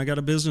Mizzou, and I got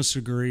a business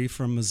degree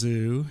from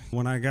Mizzou.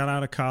 When I got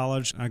out of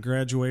college, I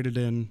graduated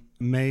in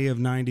May of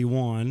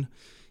 91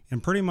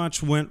 and pretty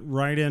much went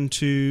right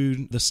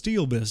into the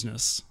steel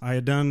business. I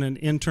had done an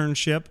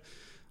internship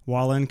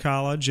while in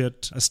college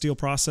at a steel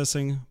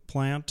processing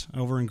plant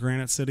over in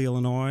Granite City,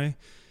 Illinois,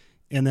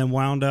 and then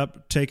wound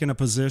up taking a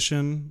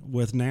position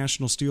with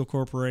National Steel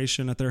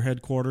Corporation at their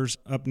headquarters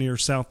up near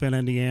South Bend,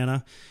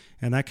 Indiana.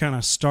 And that kind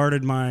of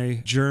started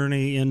my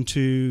journey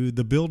into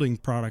the building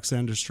products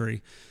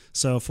industry.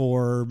 So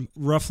for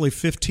roughly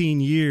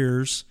 15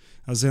 years,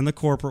 I was in the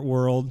corporate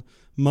world,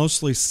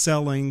 mostly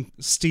selling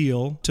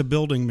steel to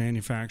building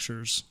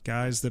manufacturers,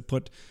 guys that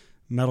put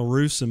metal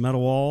roofs and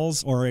metal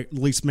walls, or at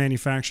least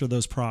manufacture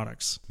those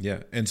products.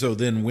 Yeah. And so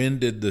then when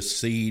did the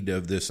seed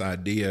of this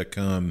idea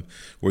come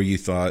where you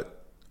thought,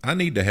 I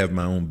need to have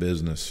my own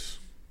business?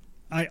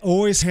 I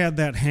always had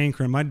that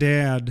hankering. My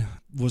dad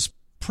was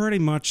pretty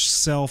much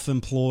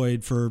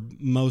self-employed for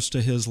most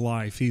of his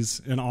life.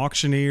 He's an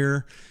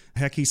auctioneer.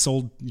 Heck, he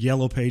sold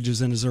Yellow Pages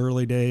in his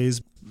early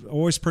days.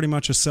 Always pretty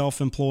much a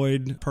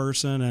self-employed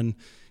person, and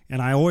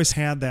I always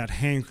had that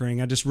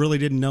hankering. I just really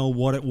didn't know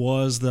what it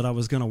was that I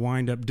was going to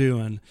wind up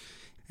doing.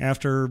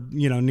 After,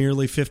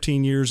 nearly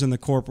 15 years in the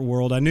corporate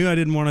world, I knew I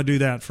didn't want to do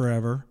that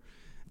forever.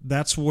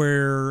 That's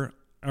where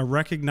I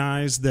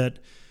recognized that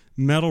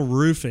metal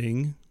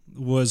roofing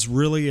was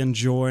really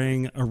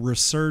enjoying a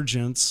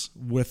resurgence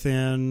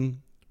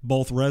within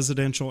both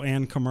residential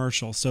and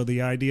commercial. So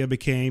the idea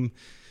became,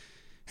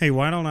 hey,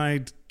 why don't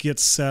I get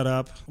set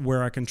up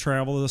where I can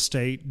travel the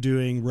state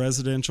doing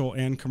residential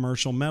and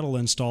commercial metal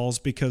installs,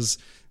 because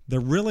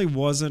there really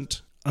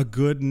wasn't a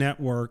good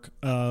network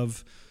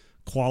of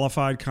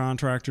qualified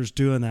contractors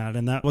doing that.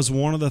 And that was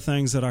one of the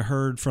things that I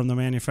heard from the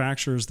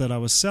manufacturers that I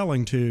was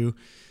selling to,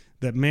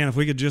 that, man, if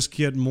we could just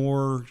get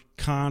more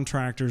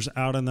contractors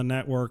out in the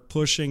network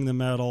pushing the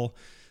metal,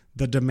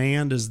 the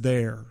demand is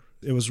there.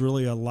 It was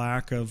really a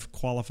lack of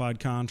qualified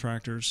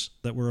contractors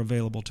that were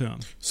available to them.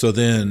 So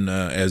then,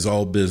 as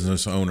all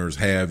business owners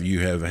have, you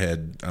have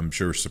had, I'm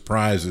sure,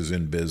 surprises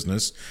in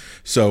business.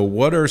 So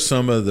what are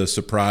some of the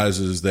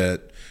surprises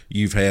that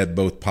you've had,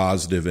 both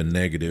positive and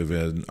negative,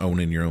 in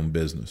owning your own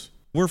business?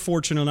 We're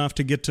fortunate enough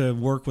to get to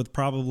work with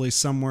probably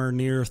somewhere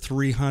near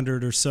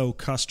 300 or so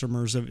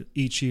customers of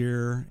each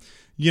year.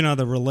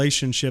 The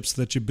relationships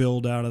that you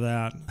build out of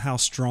that, how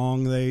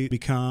strong they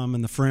become,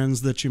 and the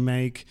friends that you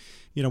make.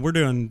 We're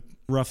doing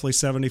roughly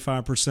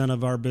 75%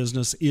 of our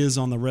business is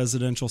on the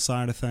residential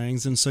side of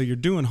things. And so you're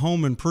doing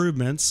home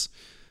improvements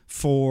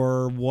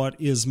for what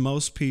is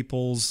most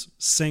people's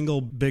single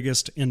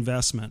biggest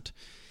investment.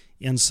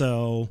 And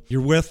so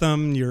you're with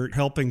them, you're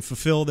helping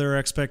fulfill their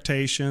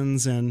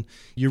expectations, and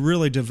you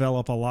really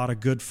develop a lot of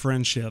good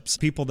friendships.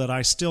 People that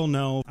I still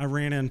know, I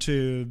ran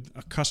into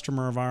a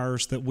customer of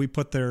ours that we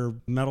put their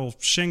metal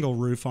shingle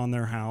roof on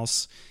their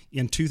house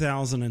in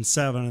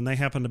 2007, and they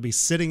happened to be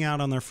sitting out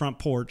on their front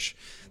porch.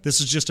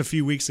 This is just a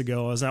few weeks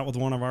ago. I was out with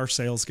one of our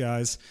sales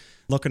guys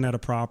looking at a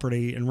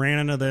property and ran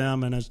into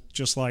them, and it's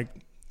just like,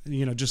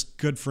 just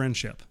good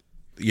friendship.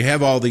 You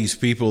have all these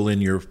people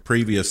in your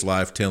previous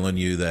life telling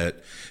you that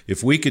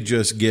if we could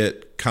just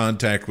get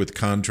contact with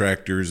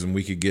contractors and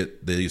we could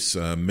get these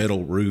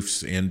metal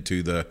roofs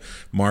into the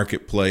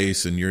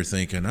marketplace, and you're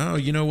thinking, oh,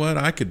 you know what,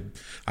 I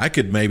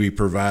could maybe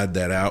provide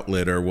that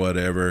outlet or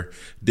whatever.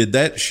 Did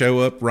that show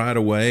up right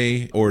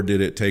away, or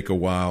did it take a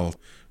while?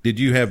 Did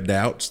you have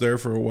doubts there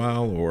for a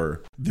while,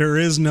 or? There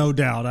is no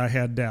doubt I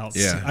had doubts.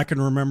 Yeah. I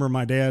can remember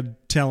my dad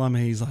telling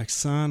me, he's like,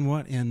 son,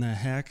 what in the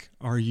heck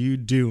are you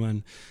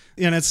doing?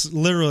 And it's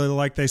literally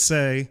like they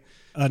say,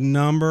 a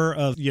number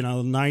of,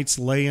 nights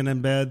laying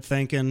in bed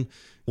thinking,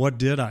 what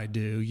did I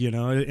do?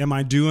 Am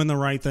I doing the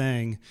right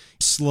thing?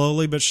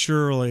 Slowly but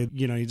surely,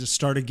 you just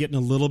started getting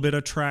a little bit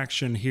of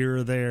traction here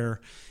or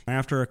there.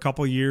 After a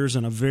couple years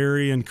and a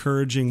very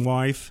encouraging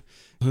wife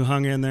who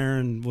hung in there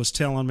and was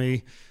telling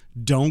me,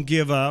 don't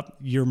give up.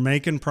 You're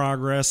making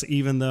progress,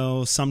 even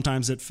though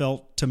sometimes it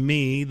felt to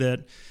me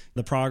that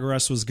the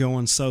progress was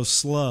going so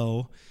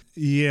slow.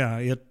 Yeah,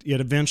 it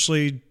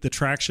eventually, the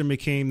traction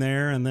became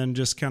there and then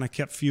just kind of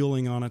kept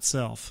fueling on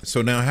itself.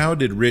 So now how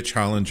did Rich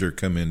Hollinger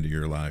come into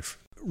your life?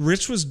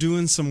 Rich was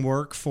doing some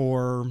work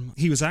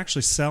he was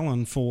actually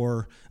selling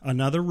for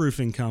another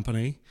roofing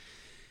company.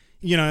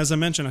 As I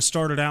mentioned, I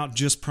started out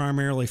just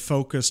primarily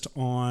focused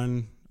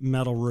on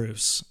metal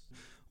roofs.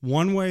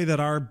 One way that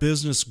our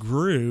business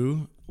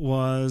grew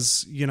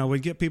was,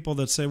 we'd get people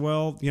that say,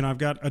 well, I've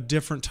got a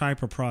different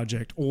type of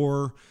project,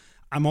 or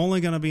I'm only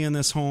going to be in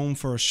this home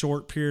for a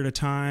short period of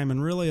time,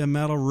 and really a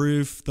metal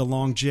roof, the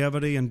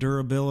longevity and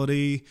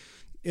durability,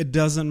 it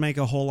doesn't make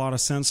a whole lot of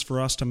sense for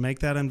us to make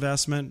that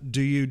investment.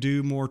 Do you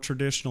do more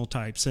traditional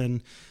types?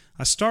 And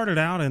I started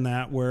out in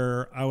that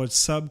where I would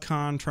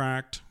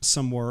subcontract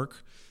some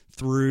work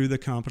through the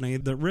company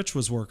that Rich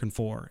was working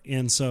for.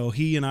 And so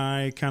he and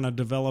I kind of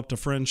developed a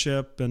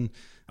friendship, and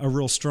a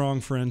real strong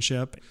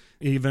friendship.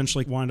 He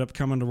eventually wound up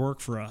coming to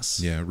work for us.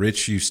 Yeah,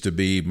 Rich used to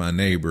be my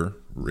neighbor,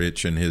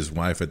 Rich and his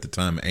wife at the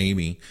time,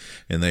 Amy,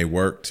 and they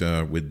worked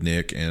with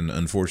Nick, and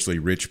unfortunately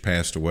Rich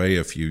passed away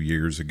a few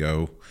years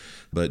ago,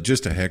 but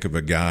just a heck of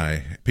a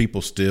guy.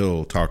 People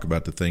still talk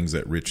about the things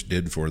that Rich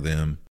did for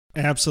them.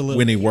 Absolutely.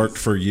 When he worked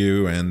for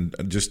you, and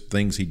just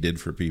things he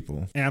did for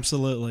people.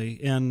 Absolutely.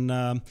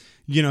 And,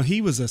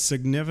 he was a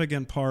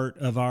significant part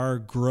of our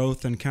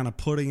growth and kind of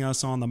putting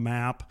us on the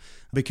map,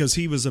 because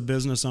he was a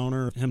business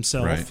owner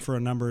himself for a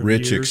number of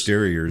years. Rich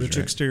Exteriors.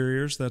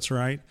 Exteriors, that's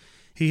right.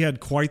 He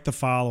had quite the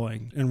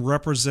following and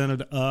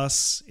represented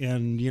us.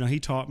 And, he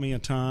taught me a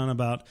ton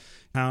about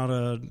how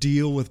to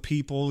deal with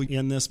people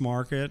in this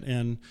market,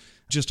 and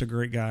just a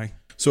great guy.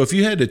 So if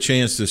you had a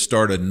chance to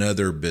start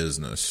another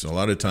business, a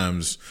lot of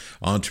times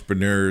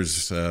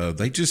entrepreneurs,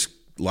 they just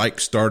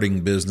like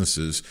starting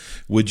businesses.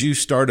 Would you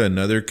start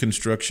another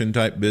construction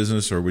type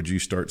business, or would you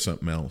start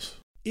something else?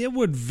 It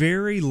would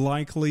very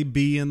likely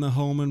be in the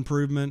home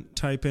improvement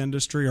type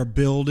industry or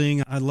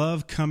building. I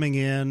love coming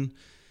in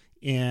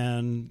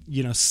and,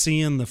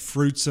 seeing the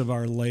fruits of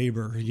our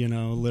labor,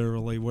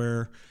 literally,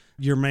 where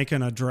you're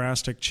making a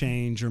drastic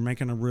change or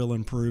making a real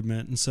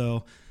improvement. And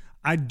so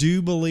I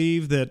do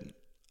believe that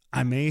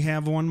I may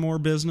have one more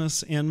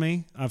business in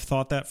me. I've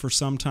thought that for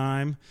some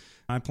time.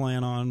 I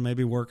plan on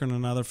maybe working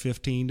another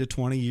 15 to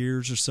 20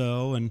 years or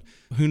so, and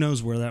who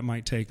knows where that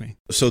might take me.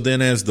 So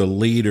then, as the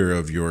leader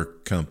of your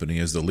company,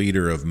 as the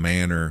leader of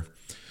Manor,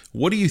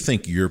 what do you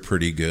think you're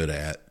pretty good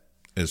at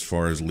as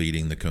far as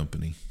leading the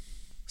company?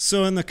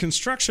 So in the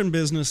construction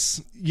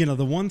business,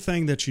 the one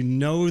thing that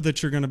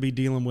that you're going to be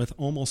dealing with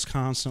almost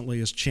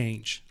constantly is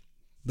change.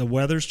 The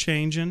weather's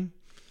changing,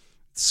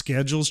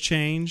 schedules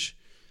change.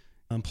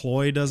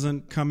 Employee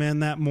doesn't come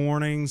in that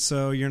morning,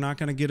 so you're not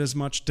going to get as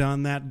much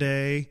done that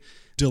day.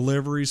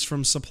 Deliveries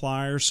from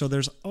suppliers. So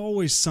there's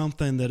always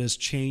something that is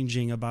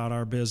changing about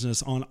our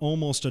business on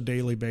almost a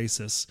daily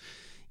basis.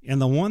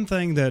 And the one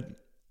thing that,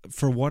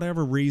 for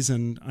whatever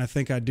reason, I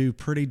think I do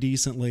pretty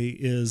decently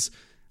is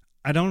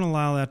I don't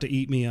allow that to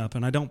eat me up,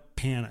 and I don't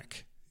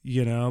panic,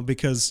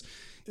 because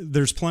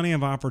there's plenty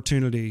of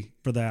opportunity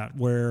for that,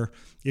 where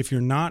if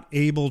you're not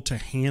able to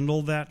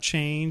handle that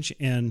change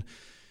and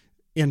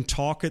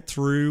talk it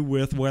through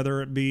with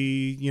whether it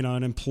be,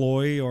 an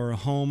employee or a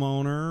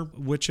homeowner,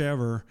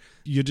 whichever,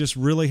 you just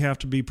really have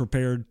to be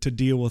prepared to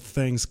deal with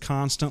things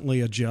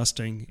constantly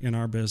adjusting in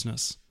our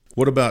business.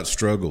 What about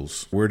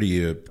struggles? Where do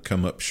you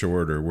come up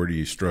short, or where do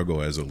you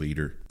struggle as a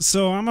leader?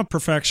 So I'm a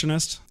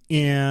perfectionist,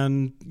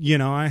 and,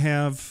 I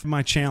have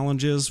my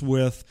challenges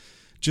with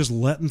just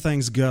letting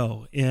things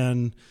go.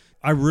 And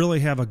I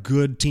really have a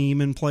good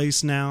team in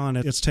place now, and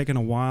it's taken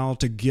a while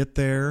to get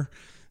there.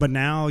 But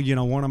now,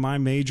 one of my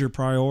major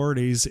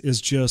priorities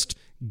is just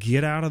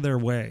get out of their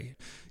way.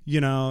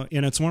 And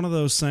it's one of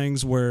those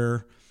things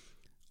where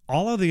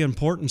all of the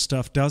important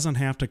stuff doesn't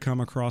have to come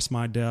across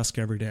my desk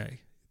every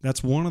day.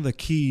 That's one of the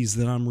keys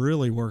that I'm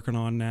really working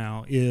on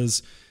now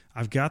is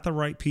I've got the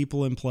right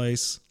people in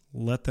place.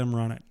 Let them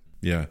run it.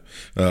 Yeah.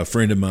 A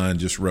friend of mine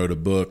just wrote a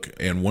book,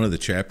 and one of the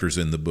chapters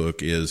in the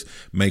book is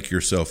Make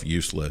Yourself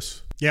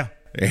Useless. Yeah.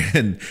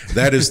 And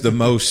that is the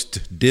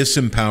most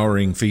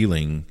disempowering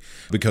feeling,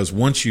 because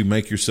once you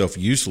make yourself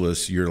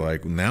useless, you're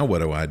like, now what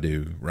do I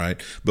do?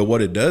 Right. But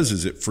what it does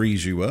is it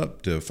frees you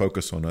up to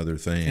focus on other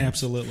things.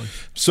 Absolutely.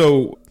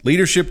 So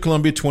Leadership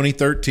Columbia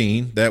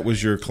 2013, that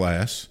was your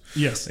class.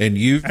 Yes. And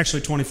you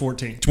actually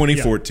 2014.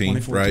 2014, yeah,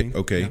 2014. Right?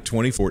 Okay, yeah.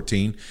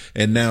 2014.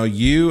 And now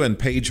you and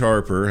Paige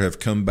Harper have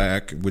come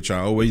back, which I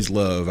always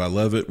love. I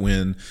love it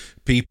when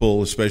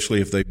people, especially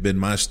if they've been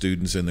my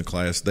students in the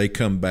class, they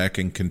come back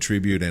and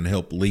contribute and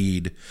help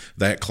lead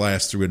that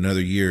class through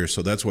another year.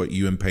 So that's what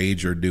you and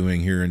Paige are doing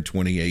here in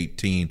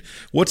 2018.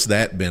 What's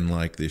that been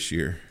like this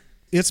year?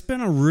 It's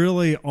been a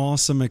really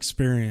awesome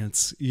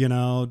experience. You're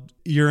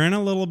in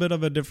a little bit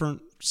of a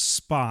different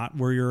spot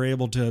where you're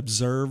able to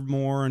observe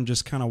more and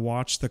just kind of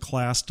watch the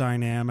class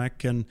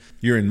dynamic. And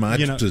you're in my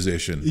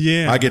position.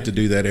 Yeah. I get to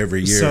do that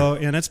every year.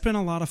 And it's been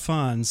a lot of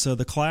fun. So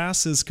the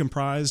class is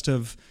comprised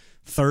of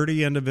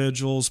 30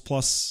 individuals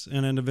plus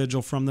an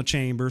individual from the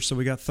chamber. So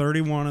we got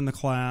 31 in the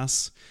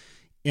class,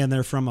 and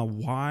they're from a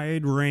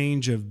wide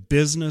range of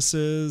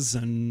businesses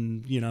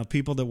and,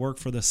 people that work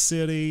for the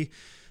city,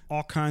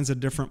 all kinds of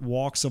different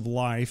walks of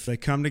life. They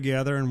come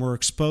together and we're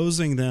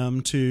exposing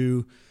them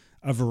to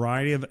a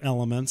variety of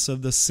elements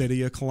of the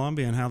city of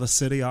Columbia and how the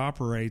city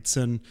operates.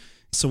 And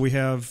so we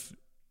have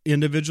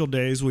individual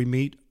days. We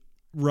meet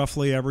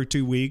roughly every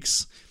 2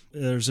 weeks.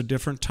 There's a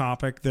different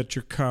topic that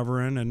you're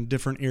covering and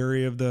different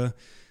area of the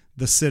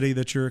city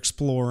that you're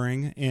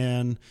exploring,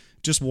 and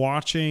just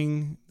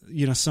watching,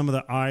 some of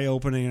the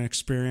eye-opening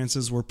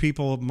experiences where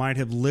people might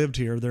have lived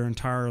here their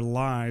entire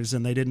lives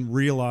and they didn't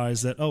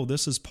realize that, oh,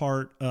 this is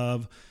part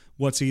of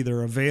what's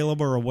either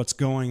available or what's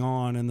going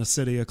on in the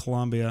city of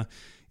Columbia.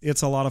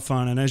 It's a lot of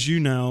fun. And as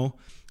you know,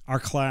 our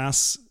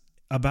class,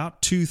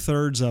 about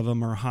 2/3 of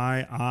them are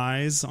high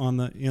I's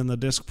in the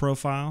DISC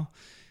profile,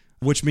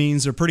 which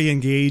means they're pretty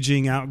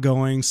engaging,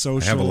 outgoing, social.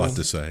 They have a lot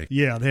to say.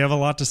 Yeah, they have a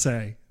lot to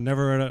say.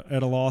 Never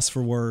at a loss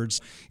for words.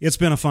 It's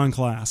been a fun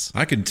class.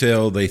 I can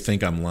tell they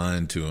think I'm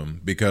lying to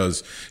them,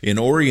 because in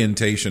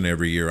orientation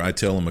every year, I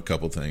tell them a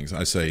couple things.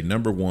 I say,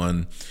 number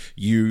one,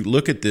 you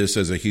look at this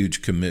as a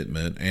huge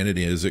commitment, and it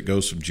is. It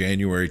goes from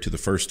January to the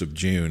 1st of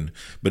June,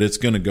 but it's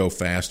going to go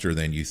faster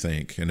than you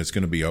think, and it's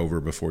going to be over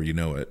before you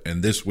know it.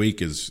 And this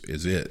week is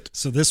it.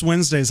 So this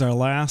Wednesday is our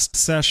last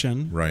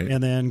session. Right.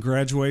 And then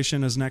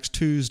graduation is next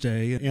Tuesday.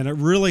 And it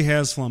really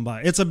has flown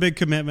by. It's a big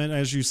commitment,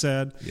 as you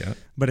said. Yeah.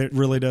 But it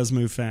really does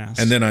move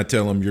fast. And then I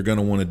tell them you're going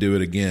to want to do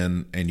it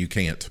again, and you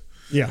can't.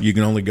 Yeah. You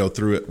can only go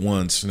through it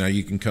once. Now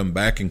you can come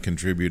back and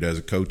contribute as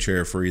a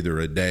co-chair for either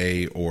a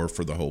day or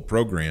for the whole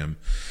program.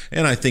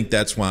 And I think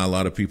that's why a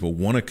lot of people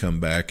want to come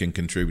back and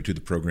contribute to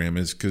the program,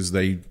 is because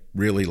they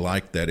really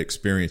like that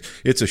experience.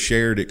 It's a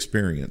shared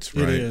experience,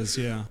 right? It is,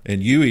 yeah.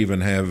 And you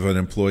even have an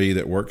employee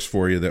that works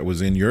for you that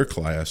was in your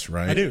class,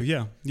 right? I do,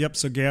 yeah. Yep,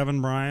 so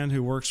Gavin Bryan,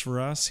 who works for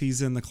us,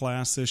 he's in the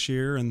class this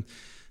year, and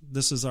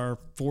this is our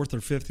 4th or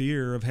 5th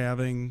year of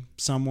having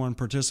someone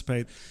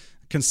participate.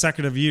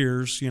 Consecutive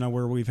years,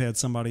 where we've had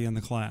somebody in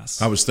the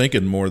class. I was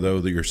thinking more,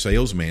 though, that your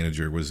sales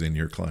manager was in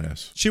your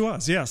class. She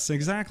was, yes,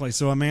 exactly.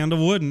 So Amanda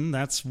Wooden,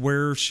 that's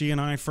where she and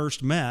I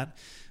first met,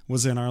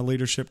 was in our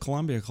Leadership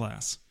Columbia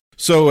class.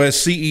 So as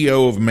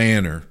CEO of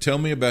Manor, tell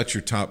me about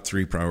your top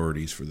 3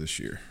 priorities for this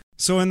year.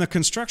 So in the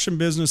construction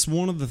business,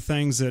 one of the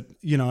things that,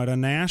 at a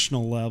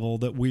national level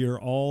that we are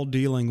all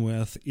dealing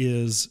with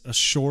is a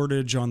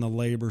shortage on the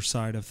labor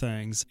side of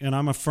things. And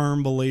I'm a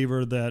firm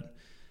believer that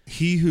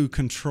he who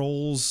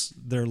controls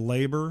their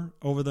labor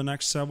over the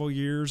next several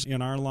years in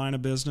our line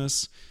of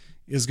business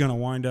is going to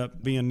wind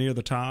up being near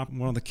the top,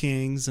 one of the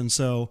kings. And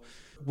so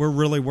we're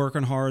really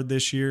working hard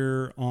this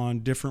year on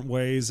different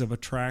ways of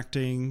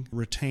attracting,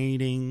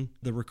 retaining,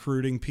 the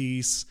recruiting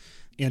piece,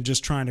 and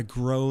just trying to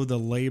grow the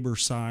labor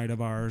side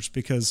of ours,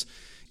 because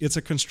it's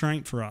a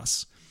constraint for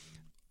us.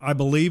 I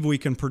believe we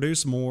can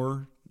produce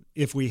more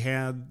if we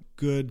had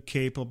good,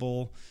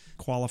 capable,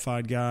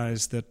 qualified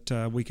guys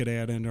that we could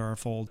add into our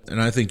fold. And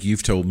I think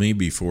you've told me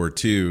before,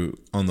 too,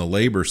 on the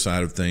labor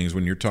side of things,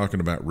 when you're talking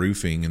about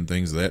roofing and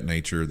things of that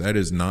nature, that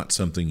is not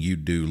something you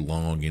do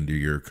long into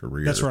your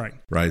career. That's right.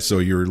 Right? So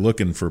you're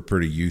looking for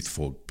pretty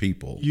youthful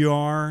people. You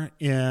are,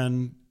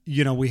 and,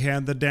 we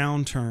had the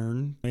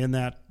downturn in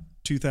that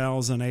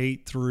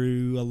 2008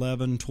 through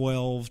 11,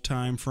 12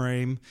 time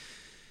frame.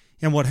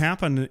 And what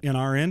happened in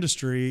our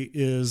industry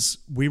is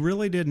we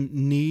really didn't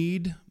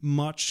need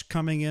much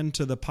coming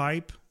into the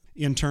pipe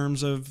in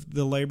terms of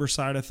the labor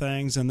side of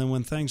things. And then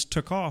when things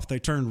took off, they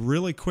turned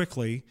really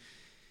quickly.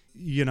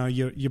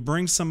 You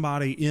bring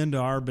somebody into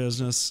our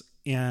business,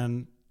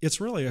 and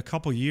it's really a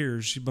couple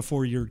years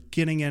before you're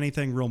getting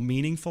anything real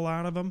meaningful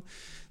out of them.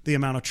 The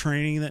amount of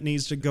training that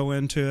needs to go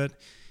into it.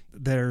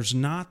 There's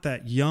not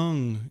that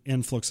young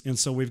influx. And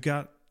so we've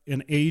got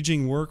an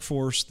aging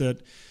workforce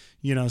that,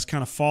 is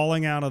kind of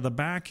falling out of the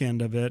back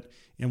end of it,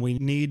 and we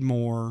need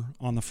more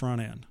on the front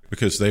end.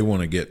 Because they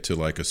want to get to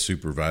like a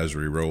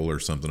supervisory role or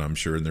something, I'm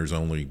sure, and there's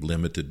only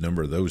limited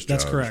number of those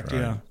jobs. That's correct,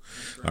 right? yeah.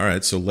 All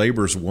right, so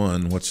labor's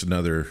one. What's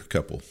another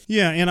couple?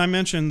 Yeah, and I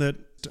mentioned that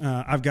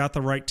I've got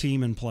the right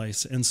team in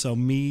place, and so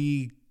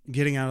me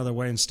getting out of their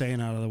way and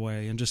staying out of the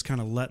way and just kind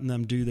of letting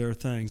them do their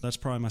thing. That's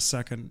probably my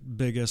second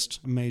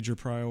biggest major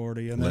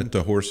priority. And Let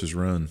the horses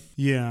run.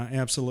 Yeah,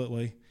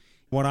 absolutely.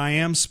 What I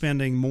am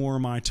spending more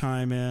of my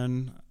time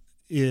in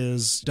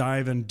is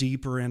diving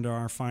deeper into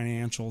our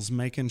financials,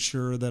 making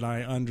sure that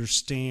I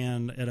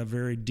understand at a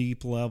very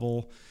deep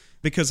level,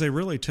 because they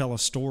really tell a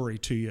story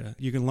to you.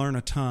 You can learn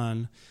a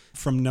ton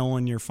from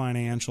knowing your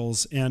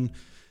financials. And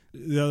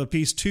the other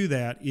piece to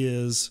that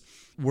is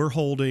we're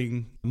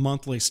holding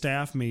monthly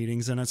staff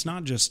meetings, and it's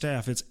not just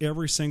staff, it's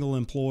every single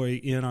employee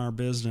in our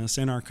business,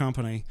 in our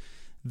company,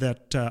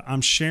 that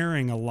I'm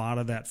sharing a lot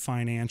of that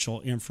financial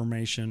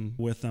information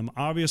with them.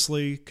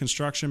 Obviously,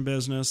 construction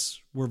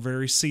business, we're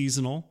very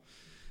seasonal.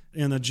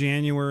 In the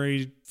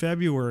January,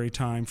 February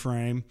time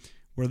frame,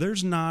 where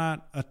there's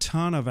not a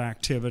ton of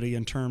activity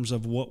in terms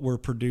of what we're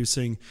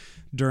producing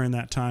during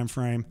that time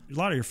frame, a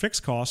lot of your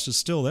fixed cost is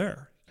still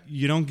there.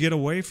 You don't get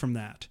away from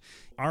that.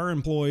 Our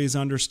employees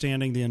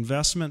understanding the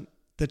investment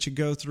that you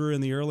go through in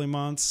the early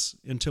months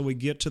until we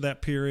get to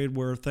that period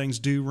where things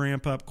do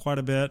ramp up quite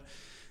a bit,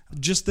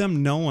 just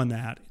them knowing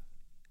that,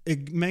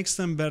 it makes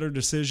them better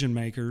decision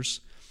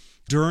makers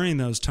during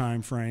those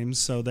time frames,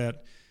 so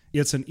that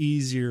it's an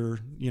easier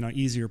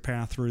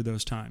path through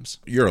those times.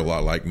 You're a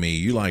lot like me.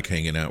 You like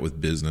hanging out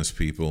with business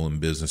people and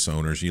business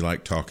owners. You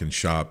like talking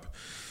shop.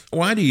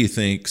 Why do you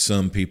think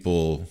some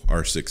people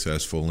are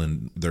successful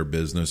in their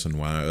business and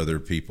why other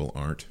people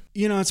aren't?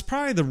 It's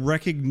probably the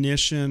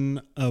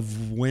recognition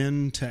of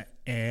when to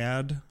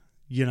add,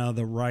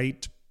 the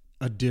right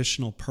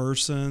additional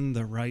person,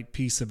 the right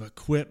piece of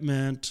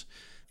equipment.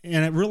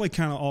 And it really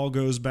kind of all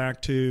goes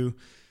back to,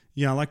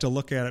 I like to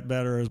look at it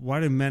better as why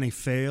do many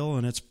fail?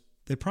 And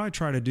they probably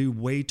try to do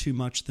way too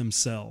much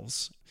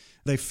themselves.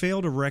 They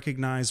fail to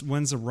recognize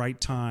when's the right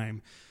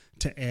time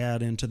to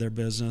add into their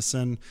business.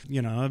 And,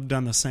 I've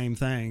done the same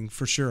thing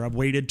for sure. I've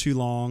waited too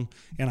long,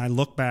 and I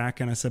look back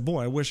and I said,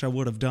 boy, I wish I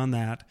would have done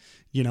that,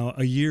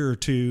 a year or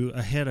two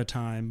ahead of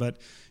time. But,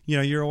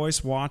 you're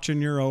always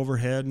watching your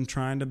overhead and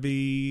trying to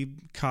be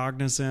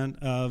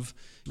cognizant of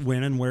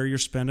when and where you're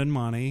spending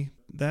money.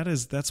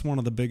 That's one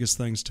of the biggest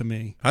things to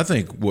me. I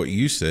think what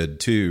you said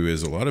too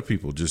is a lot of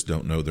people just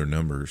don't know their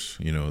numbers.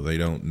 They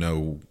don't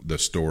know the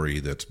story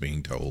that's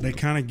being told. They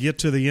kind of get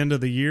to the end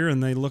of the year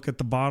and they look at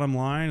the bottom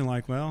line and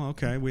like, well,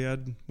 okay, we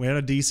had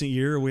a decent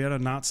year, we had a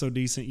not so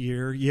decent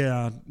year.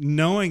 Yeah,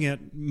 knowing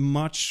it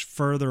much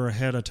further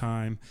ahead of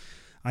time,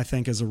 I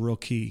think, is a real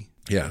key.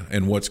 Yeah,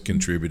 and what's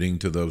contributing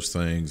to those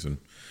things and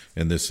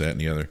this, that,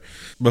 and the other.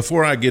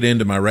 Before I get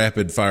into my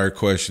rapid fire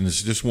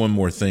questions, just one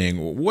more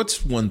thing.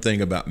 What's one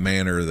thing about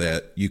Manor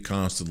that you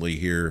constantly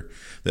hear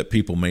that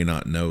people may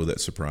not know that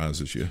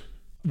surprises you?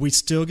 We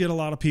still get a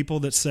lot of people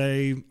that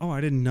say, oh,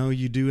 I didn't know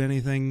you do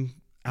anything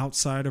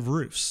outside of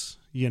roofs,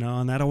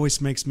 and that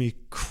always makes me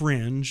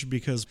cringe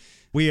because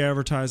we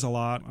advertise a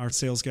lot. Our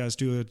sales guys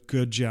do a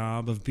good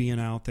job of being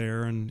out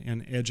there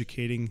and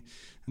educating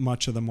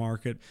much of the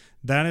market.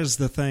 That is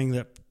the thing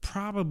that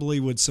probably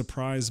would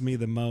surprise me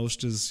the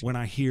most, is when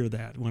I hear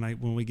that,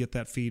 when we get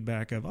that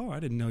feedback of, oh, I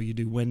didn't know you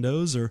do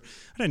windows, or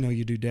I didn't know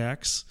you do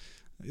decks,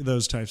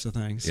 those types of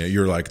things. Yeah,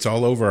 you're like, it's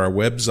all over our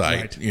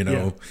website, right.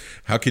 Yeah.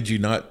 How could you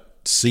not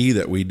see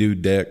that we do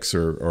decks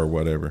or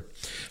whatever?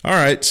 All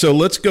right, so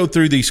let's go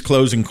through these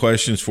closing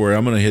questions for you.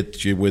 I'm going to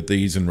hit you with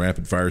these in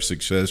rapid fire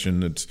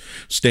succession. It's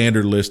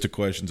standard list of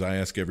questions I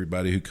ask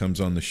everybody who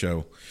comes on the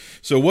show.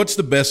 So what's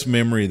the best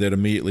memory that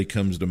immediately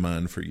comes to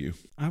mind for you?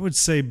 I would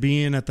say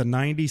being at the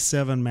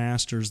 97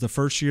 Masters, the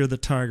first year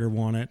that Tiger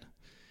won it.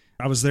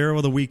 I was there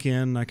over the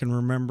weekend. I can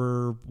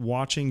remember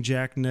watching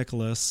Jack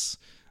Nicklaus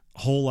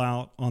hole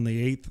out on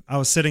the 8th. I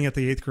was sitting at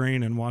the 8th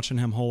green and watching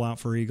him hole out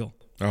for eagle.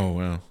 Oh,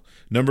 wow.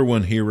 Number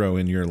one hero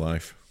in your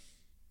life?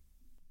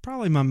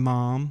 Probably my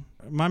mom.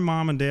 My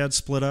mom and dad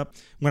split up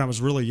when I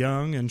was really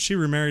young, and she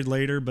remarried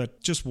later,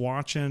 but just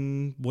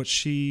watching what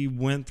she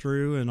went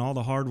through and all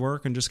the hard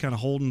work and just kind of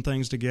holding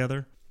things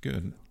together.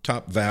 Good.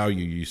 Top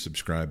value you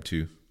subscribe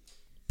to?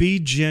 Be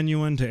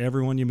genuine to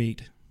everyone you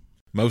meet.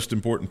 Most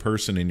important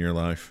person in your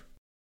life?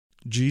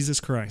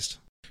 Jesus Christ.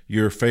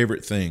 Your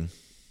favorite thing?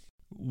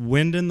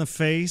 Wind in the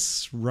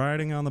face,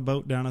 riding on the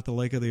boat down at the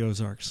Lake of the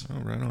Ozarks. Oh,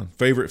 right on.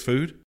 Favorite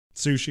food?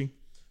 Sushi.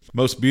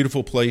 Most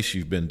beautiful place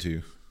you've been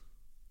to?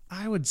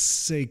 I would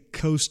say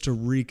Costa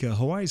Rica.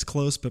 Hawaii's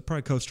close, but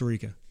probably Costa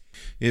Rica.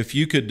 If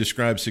you could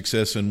describe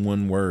success in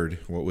one word,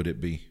 what would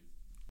it be?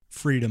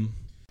 Freedom.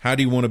 How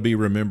do you want to be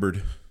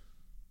remembered?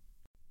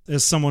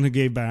 As someone who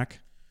gave back.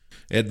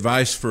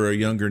 Advice for a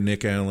younger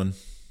Nick Allen?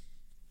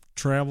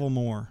 Travel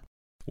more.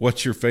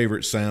 What's your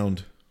favorite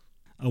sound?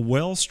 A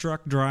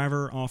well-struck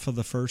driver off of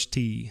the first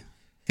tee.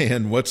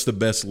 And what's the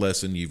best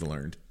lesson you've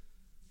learned?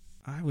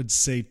 I would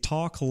say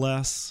talk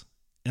less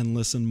and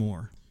listen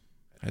more.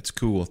 That's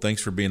cool.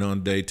 Thanks for being on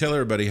today. Tell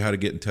everybody how to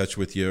get in touch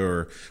with you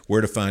or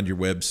where to find your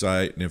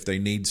website. And if they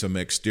need some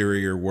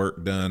exterior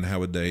work done, how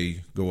would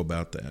they go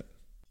about that?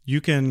 You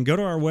can go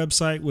to our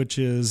website, which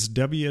is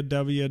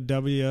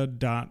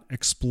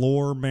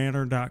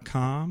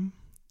www.exploremanor.com,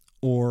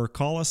 or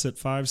call us at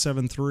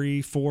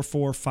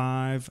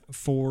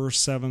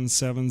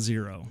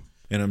 573-445-4770.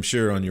 And I'm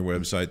sure on your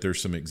website there's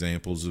some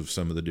examples of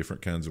some of the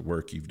different kinds of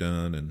work you've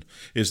done. And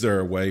is there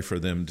a way for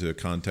them to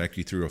contact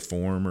you through a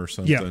form or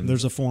something? Yeah,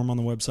 there's a form on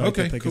the website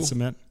that they can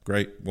submit.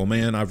 Great. Well,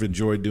 man, I've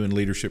enjoyed doing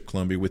Leadership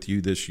Columbia with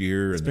you this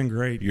year. It's been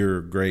great. You're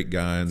a great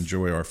guy.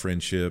 Enjoy our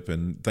friendship.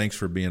 And thanks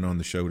for being on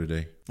the show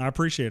today. I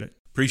appreciate it.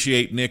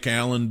 Appreciate Nick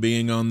Allen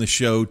being on the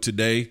show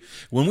today.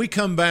 When we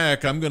come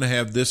back, I'm going to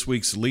have this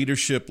week's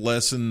leadership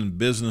lesson and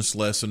business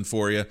lesson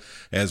for you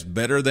as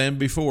Better Than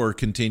Before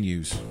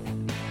continues.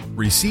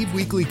 Receive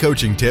weekly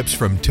coaching tips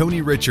from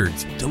Tony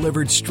Richards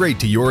delivered straight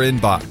to your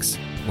inbox.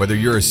 Whether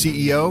you're a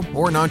CEO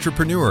or an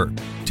entrepreneur,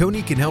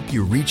 Tony can help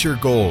you reach your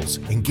goals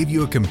and give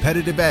you a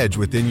competitive edge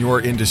within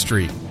your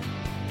industry.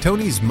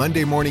 Tony's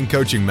Monday Morning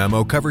Coaching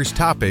Memo covers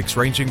topics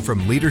ranging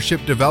from leadership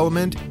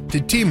development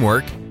to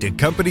teamwork to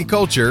company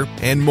culture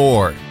and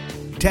more.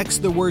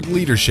 Text the word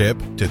leadership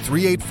to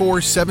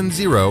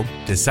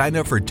 38470 to sign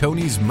up for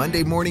Tony's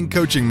Monday Morning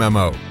Coaching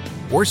Memo,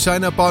 or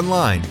sign up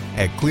online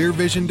at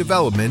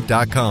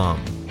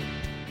clearvisiondevelopment.com.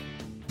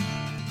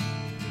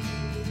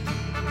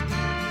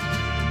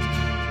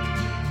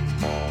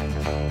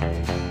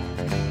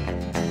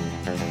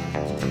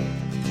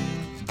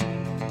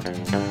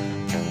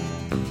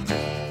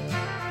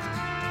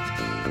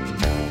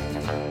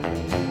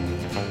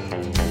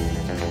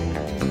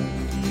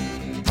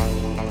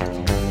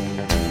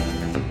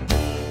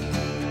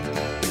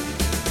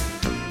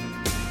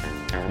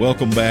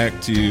 Welcome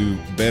back to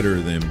Better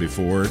Than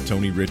Before.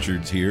 Tony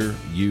Richards here,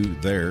 you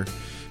there.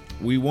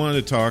 We want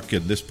to talk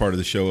at this part of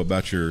the show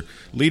about your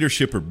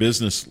leadership or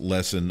business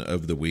lesson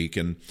of the week.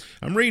 And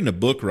I'm reading a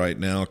book right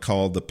now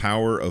called The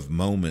Power of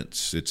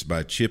Moments. It's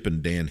by Chip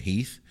and Dan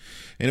Heath.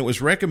 And it was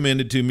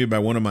recommended to me by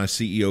one of my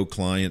CEO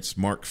clients,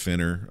 Mark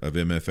Finner of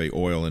MFA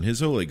Oil. And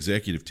his whole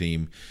executive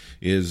team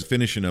is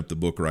finishing up the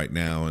book right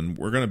now. And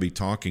we're going to be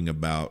talking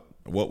about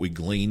what we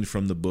gleaned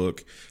from the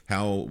book,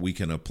 how we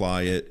can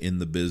apply it in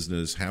the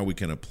business, how we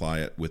can apply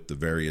it with the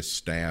various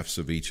staffs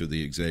of each of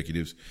the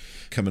executives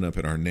coming up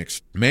at our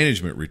next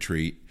management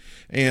retreat.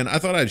 And I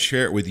thought I'd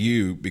share it with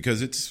you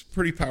because it's a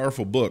pretty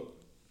powerful book.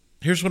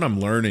 Here's what I'm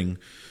learning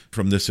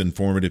from this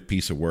informative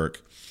piece of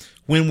work.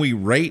 When we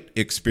rate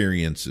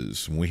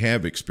experiences, when we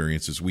have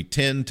experiences, we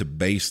tend to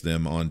base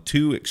them on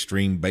two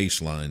extreme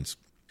baselines: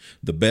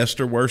 the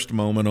best or worst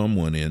moment on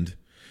one end,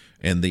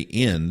 and the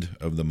end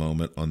of the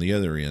moment on the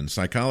other end.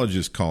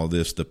 Psychologists call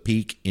this the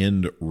peak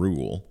end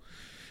rule.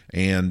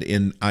 And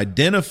in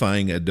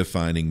identifying a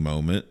defining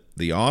moment,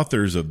 the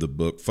authors of the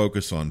book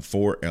focus on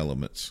four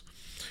elements.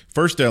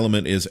 First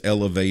element is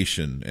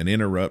elevation, an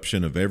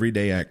interruption of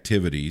everyday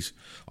activities,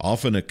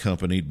 often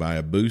accompanied by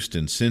a boost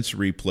in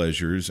sensory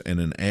pleasures and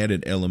an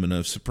added element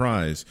of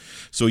surprise.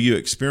 So you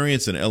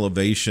experience an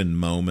elevation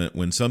moment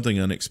when something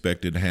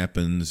unexpected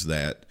happens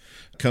that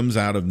comes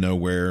out of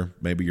nowhere.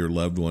 Maybe your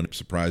loved one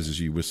surprises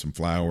you with some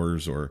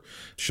flowers or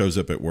shows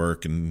up at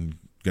work and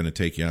going to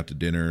take you out to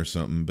dinner or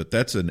something, but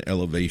that's an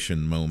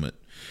elevation moment.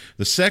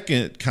 The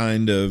second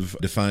kind of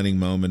defining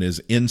moment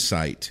is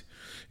insight.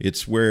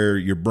 It's where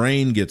your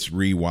brain gets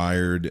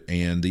rewired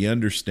and the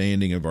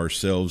understanding of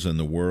ourselves and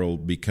the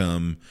world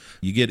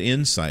you get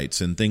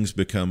insights and things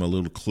become a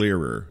little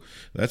clearer.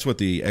 That's what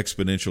the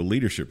Exponential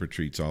Leadership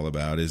Retreat's all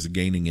about, is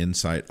gaining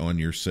insight on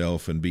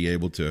yourself and be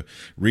able to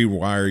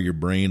rewire your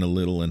brain a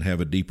little and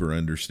have a deeper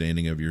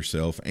understanding of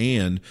yourself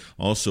and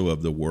also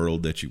of the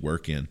world that you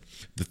work in.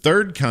 The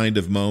third kind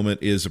of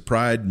moment is a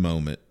pride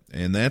moment.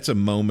 And that's a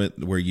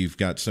moment where you've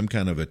got some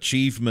kind of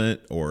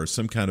achievement or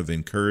some kind of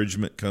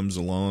encouragement comes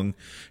along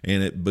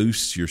and it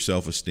boosts your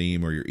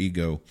self-esteem or your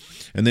ego.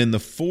 And then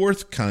the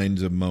fourth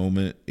kind of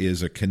moment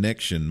is a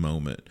connection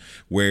moment,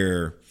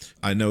 where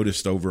I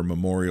noticed over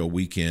Memorial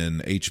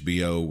Weekend,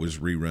 HBO was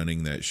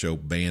rerunning that show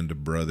Band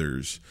of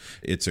Brothers.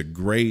 It's a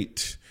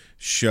great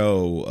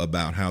show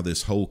about how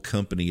this whole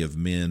company of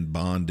men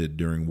bonded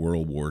during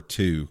World War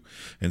II.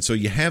 And so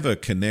you have a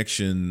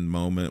connection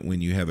moment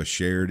when you have a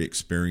shared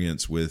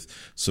experience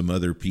with some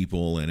other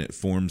people, and it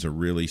forms a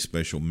really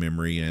special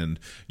memory, and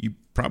you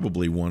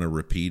probably want to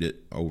repeat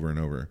it over and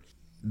over.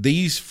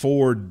 These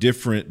four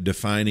different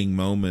defining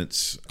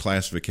moments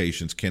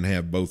classifications can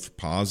have both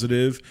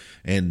positive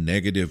and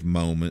negative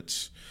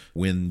moments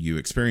when you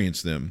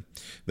experience them.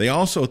 They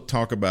also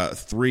talk about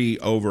three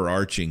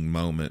overarching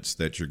moments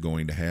that you're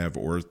going to have,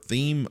 or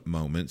theme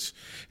moments.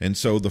 And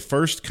so the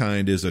first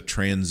kind is a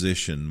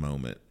transition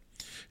moment.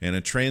 And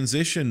a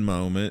transition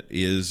moment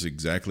is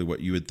exactly what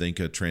you would think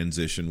a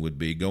transition would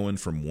be, going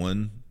from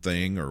one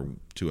thing or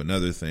to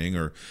another thing,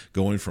 or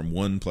going from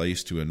one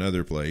place to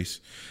another place.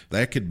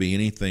 That could be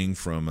anything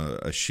from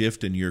a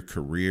shift in your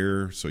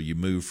career. So you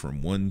move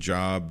from one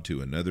job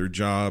to another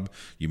job.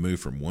 You move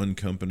from one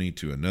company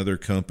to another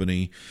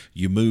company.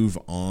 You move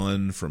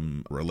on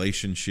from a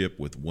relationship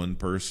with one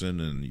person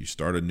and you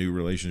start a new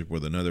relationship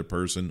with another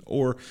person.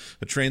 Or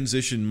a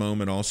transition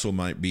moment also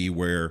might be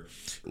where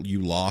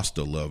you lost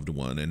a loved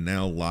one and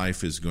now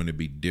life is going to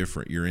be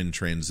different. You're in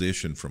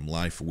transition from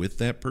life with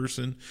that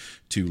person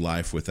to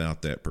life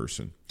without that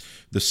person.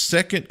 The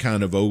second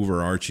kind of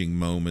overarching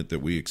moment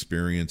that we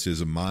experience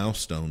is a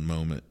milestone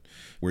moment,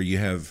 where you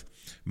have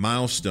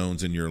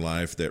milestones in your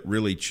life that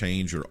really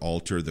change or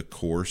alter the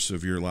course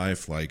of your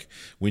life, like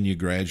when you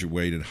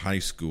graduated high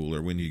school,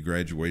 or when you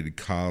graduated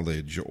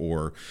college,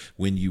 or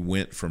when you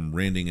went from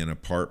renting an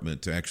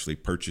apartment to actually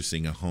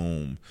purchasing a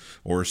home,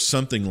 or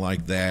something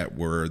like that,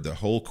 where the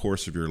whole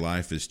course of your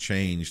life has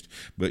changed,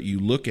 but you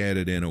look at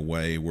it in a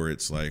way where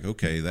it's like,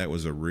 okay, that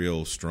was a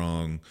real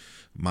strong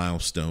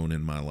milestone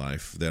in my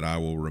life that I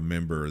will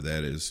remember,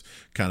 that has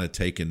kind of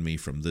taken me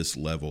from this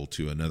level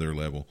to another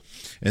level.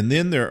 And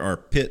then there are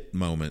pit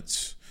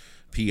moments,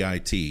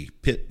 P-I-T,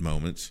 pit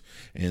moments,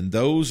 and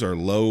those are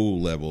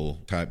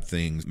low-level type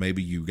things.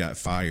 Maybe you got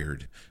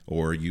fired,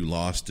 or you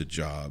lost a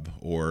job,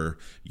 or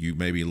you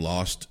maybe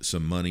lost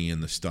some money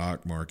in the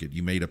stock market.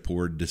 You made a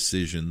poor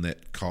decision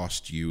that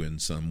cost you in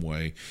some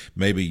way.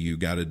 Maybe you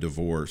got a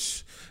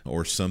divorce,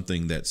 or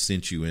something that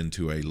sent you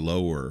into a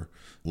lower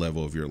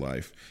level of your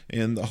life.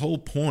 And the whole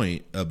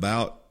point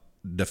about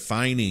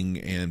defining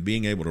and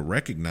being able to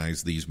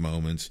recognize these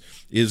moments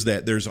is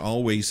that there's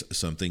always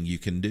something you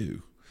can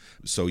do.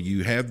 So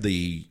you have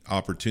the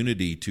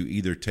opportunity to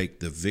either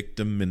take the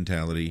victim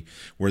mentality,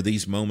 where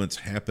these moments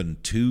happen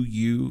to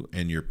you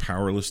and you're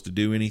powerless to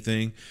do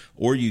anything,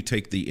 or you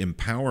take the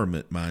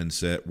empowerment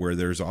mindset, where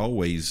there's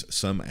always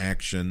some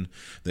action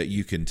that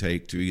you can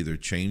take to either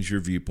change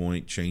your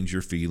viewpoint, change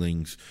your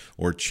feelings,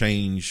 or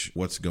change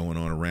what's going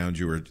on around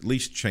you, or at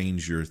least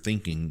change your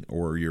thinking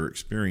or your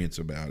experience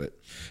about it.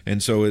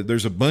 And so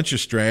there's a bunch of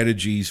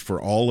strategies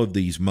for all of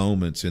these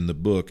moments in the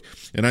book.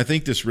 And I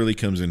think this really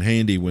comes in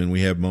handy when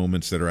we have moments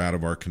that are out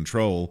of our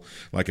control,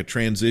 like a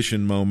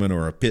transition moment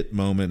or a pit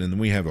moment, and then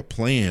we have a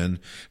plan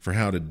for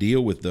how to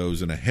deal with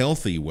those in a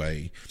healthy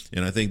way.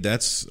 And I think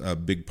that's a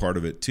big part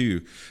of it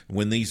too.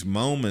 When these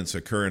moments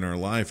occur in our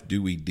life,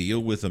 do we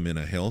deal with them in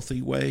a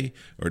healthy way,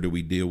 or do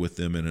we deal with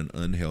them in an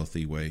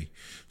unhealthy way?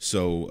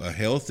 So a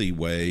healthy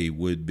way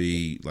would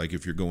be, like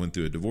if you're going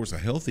through a divorce, a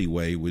healthy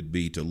way would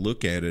be to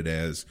look at it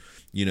as,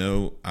 you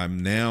know, I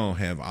now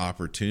have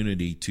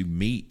opportunity to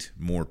meet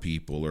more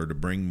people, or to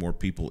bring more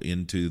people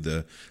into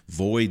the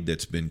void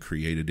that's been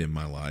created in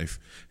my life.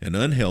 An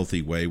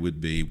unhealthy way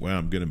would be, well,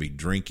 I'm going to be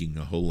drinking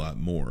a whole lot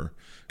more,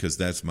 because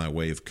that's my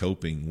way of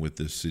coping with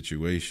this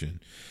situation.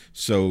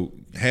 So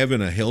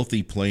having a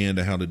healthy plan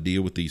to how to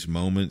deal with these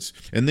moments,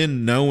 and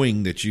then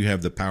knowing that you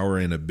have the power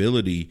and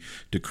ability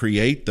to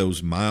create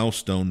those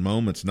milestone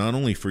moments, not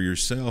only for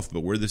yourself, but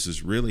where this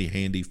is really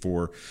handy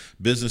for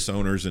business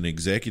owners and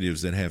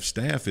executives that have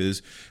staff,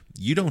 is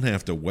you don't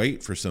have to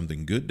wait for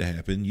something good to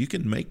happen. You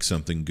can make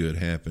something good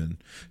happen.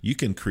 You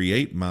can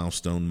create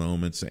milestone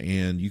moments,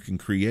 and you can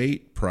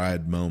create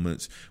pride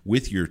moments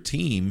with your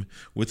team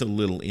with a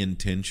little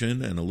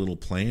intention and a little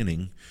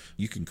planning.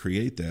 You can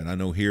create that. I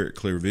know here at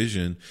Clear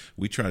Vision,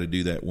 we try to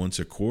do that once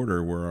a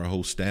quarter, where our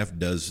whole staff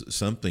does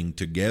something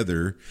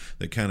together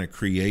that kind of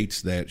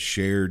creates that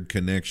shared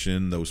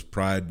connection, those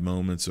pride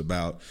moments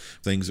about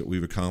things that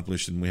we've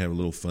accomplished, and we have a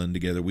little fun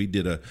together. We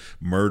did a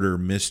murder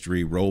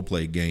mystery role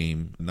play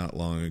game not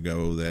long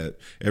ago that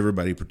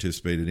everybody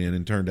participated in,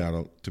 and turned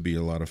out to be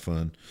a lot of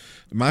fun.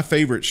 My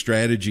favorite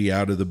strategy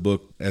out of the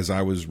book as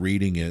I was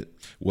reading it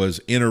was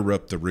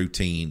interrupt the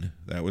routine.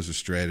 That was a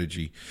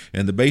strategy.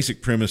 And the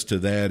basic premise to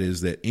that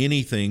is that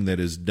anything that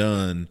is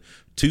done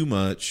too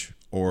much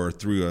or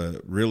through a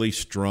really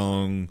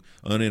strong,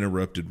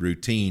 uninterrupted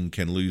routine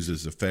can lose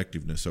its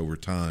effectiveness over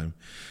time.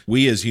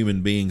 We as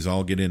human beings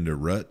all get into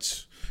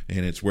ruts,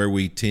 and it's where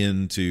we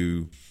tend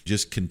to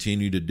just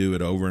continue to do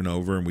it over and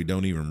over, and we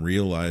don't even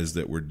realize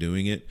that we're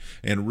doing it.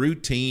 And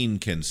routine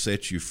can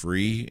set you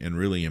free and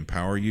really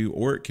empower you,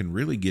 or it can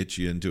really get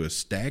you into a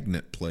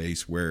stagnant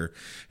place where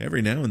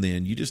every now and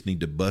then you just need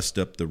to bust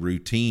up the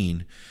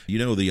routine. You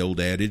know the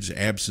old adage,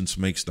 absence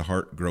makes the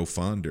heart grow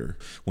fonder.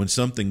 When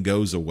something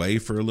goes away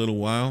for a little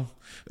while,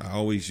 I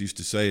always used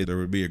to say there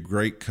would be a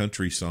great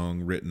country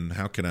song written,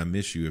 "How can I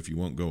miss you if you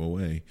won't go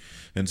away?"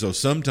 And so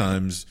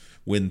sometimes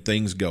when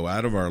things go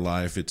out of our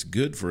life, it's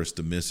good for us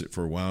to miss it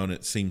for a while, and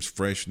it seems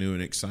fresh, new,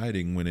 and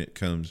exciting when it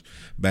comes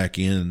back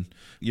in.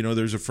 You know,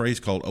 there's a phrase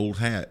called old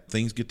hat.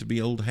 Things get to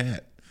be old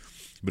hat.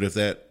 But if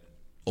that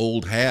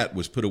old hat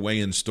was put away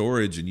in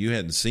storage and you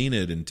hadn't seen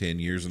it in 10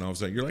 years, and all of a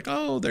sudden you're like,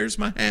 oh, there's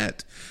my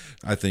hat,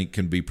 I think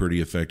can be pretty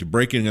effective.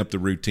 Breaking up the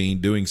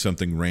routine, doing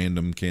something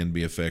random can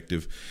be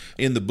effective.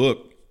 In the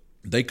book,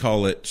 they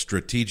call it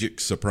strategic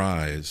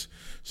surprise.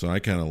 So I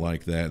kind of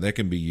like that. That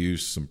can be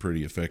used some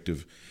pretty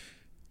effective.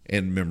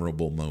 and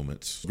memorable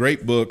moments.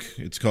 Great book.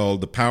 It's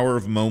called The Power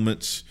of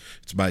Moments.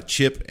 It's by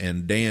Chip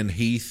and Dan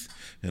Heath,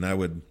 and I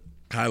would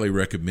highly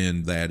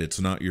recommend that. It's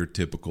not your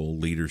typical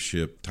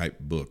leadership type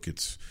book.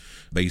 It's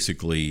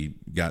basically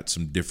got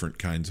some different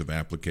kinds of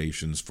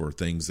applications for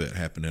things that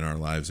happen in our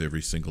lives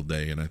every single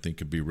day, and I think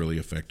it'd be really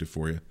effective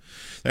for you.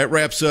 That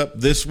wraps up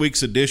this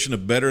week's edition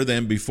of Better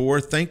Than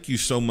Before. Thank you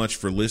so much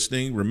for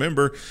listening.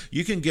 Remember,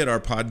 you can get our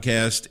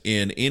podcast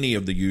in any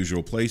of the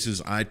usual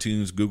places: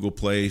 iTunes, Google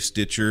Play,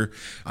 Stitcher.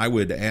 I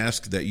would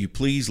ask that you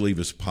please leave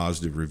us a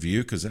positive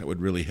review, because that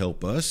would really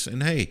help us.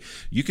 And hey,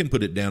 you can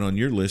put it down on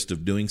your list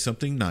of doing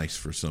something nice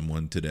for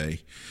someone today.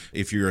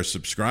 If you're a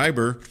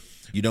subscriber,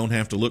 you don't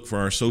have to look for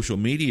our social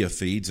media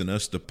feeds and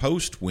us to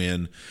post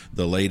when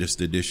the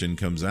latest edition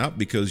comes out,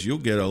 because you'll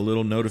get a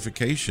little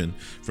notification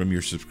from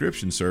your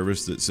subscription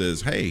service that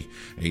says, hey,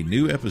 a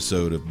new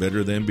episode of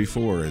Better Than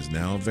Before is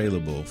now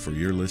available for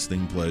your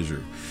listening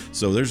pleasure.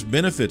 So there's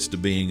benefits to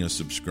being a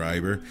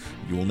subscriber.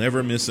 You will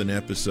never miss an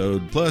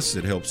episode. Plus,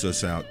 it helps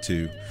us out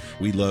too.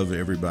 We love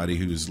everybody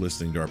who's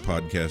listening to our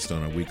podcast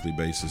on a weekly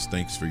basis.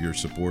 Thanks for your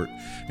support.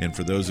 And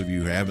for those of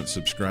you who haven't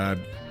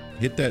subscribed,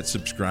 hit that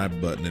subscribe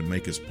button and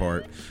make us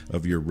part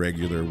of your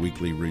regular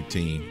weekly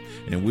routine.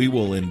 And we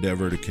will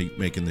endeavor to keep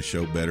making the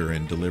show better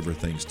and deliver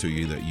things to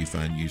you that you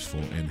find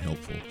useful and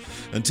helpful.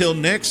 Until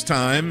next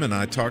time, and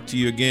I talk to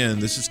you again,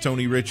 this is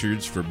Tony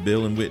Richards for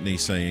Bill and Whitney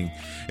saying,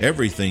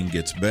 everything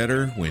gets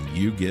better when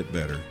you get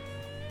better.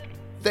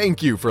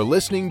 Thank you for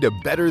listening to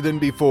Better Than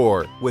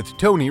Before with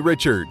Tony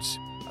Richards,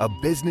 a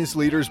business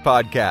leaders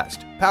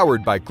podcast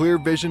powered by Clear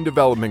Vision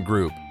Development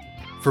Group.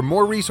 For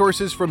more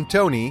resources from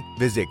Tony,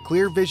 visit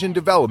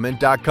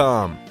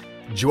clearvisiondevelopment.com.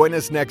 Join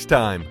us next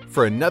time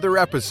for another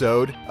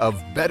episode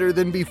of Better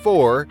Than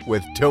Before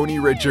with Tony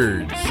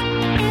Richards.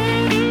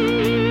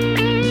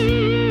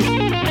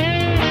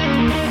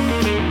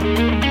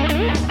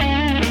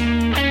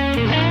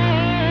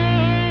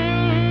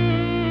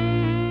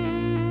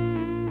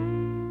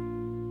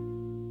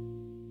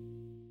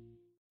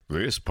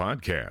 This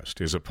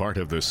podcast is a part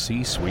of the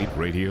C-Suite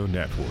Radio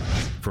Network.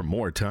 For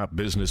more top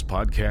business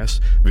podcasts,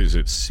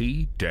 visit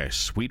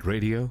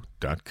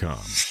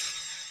c-suiteradio.com.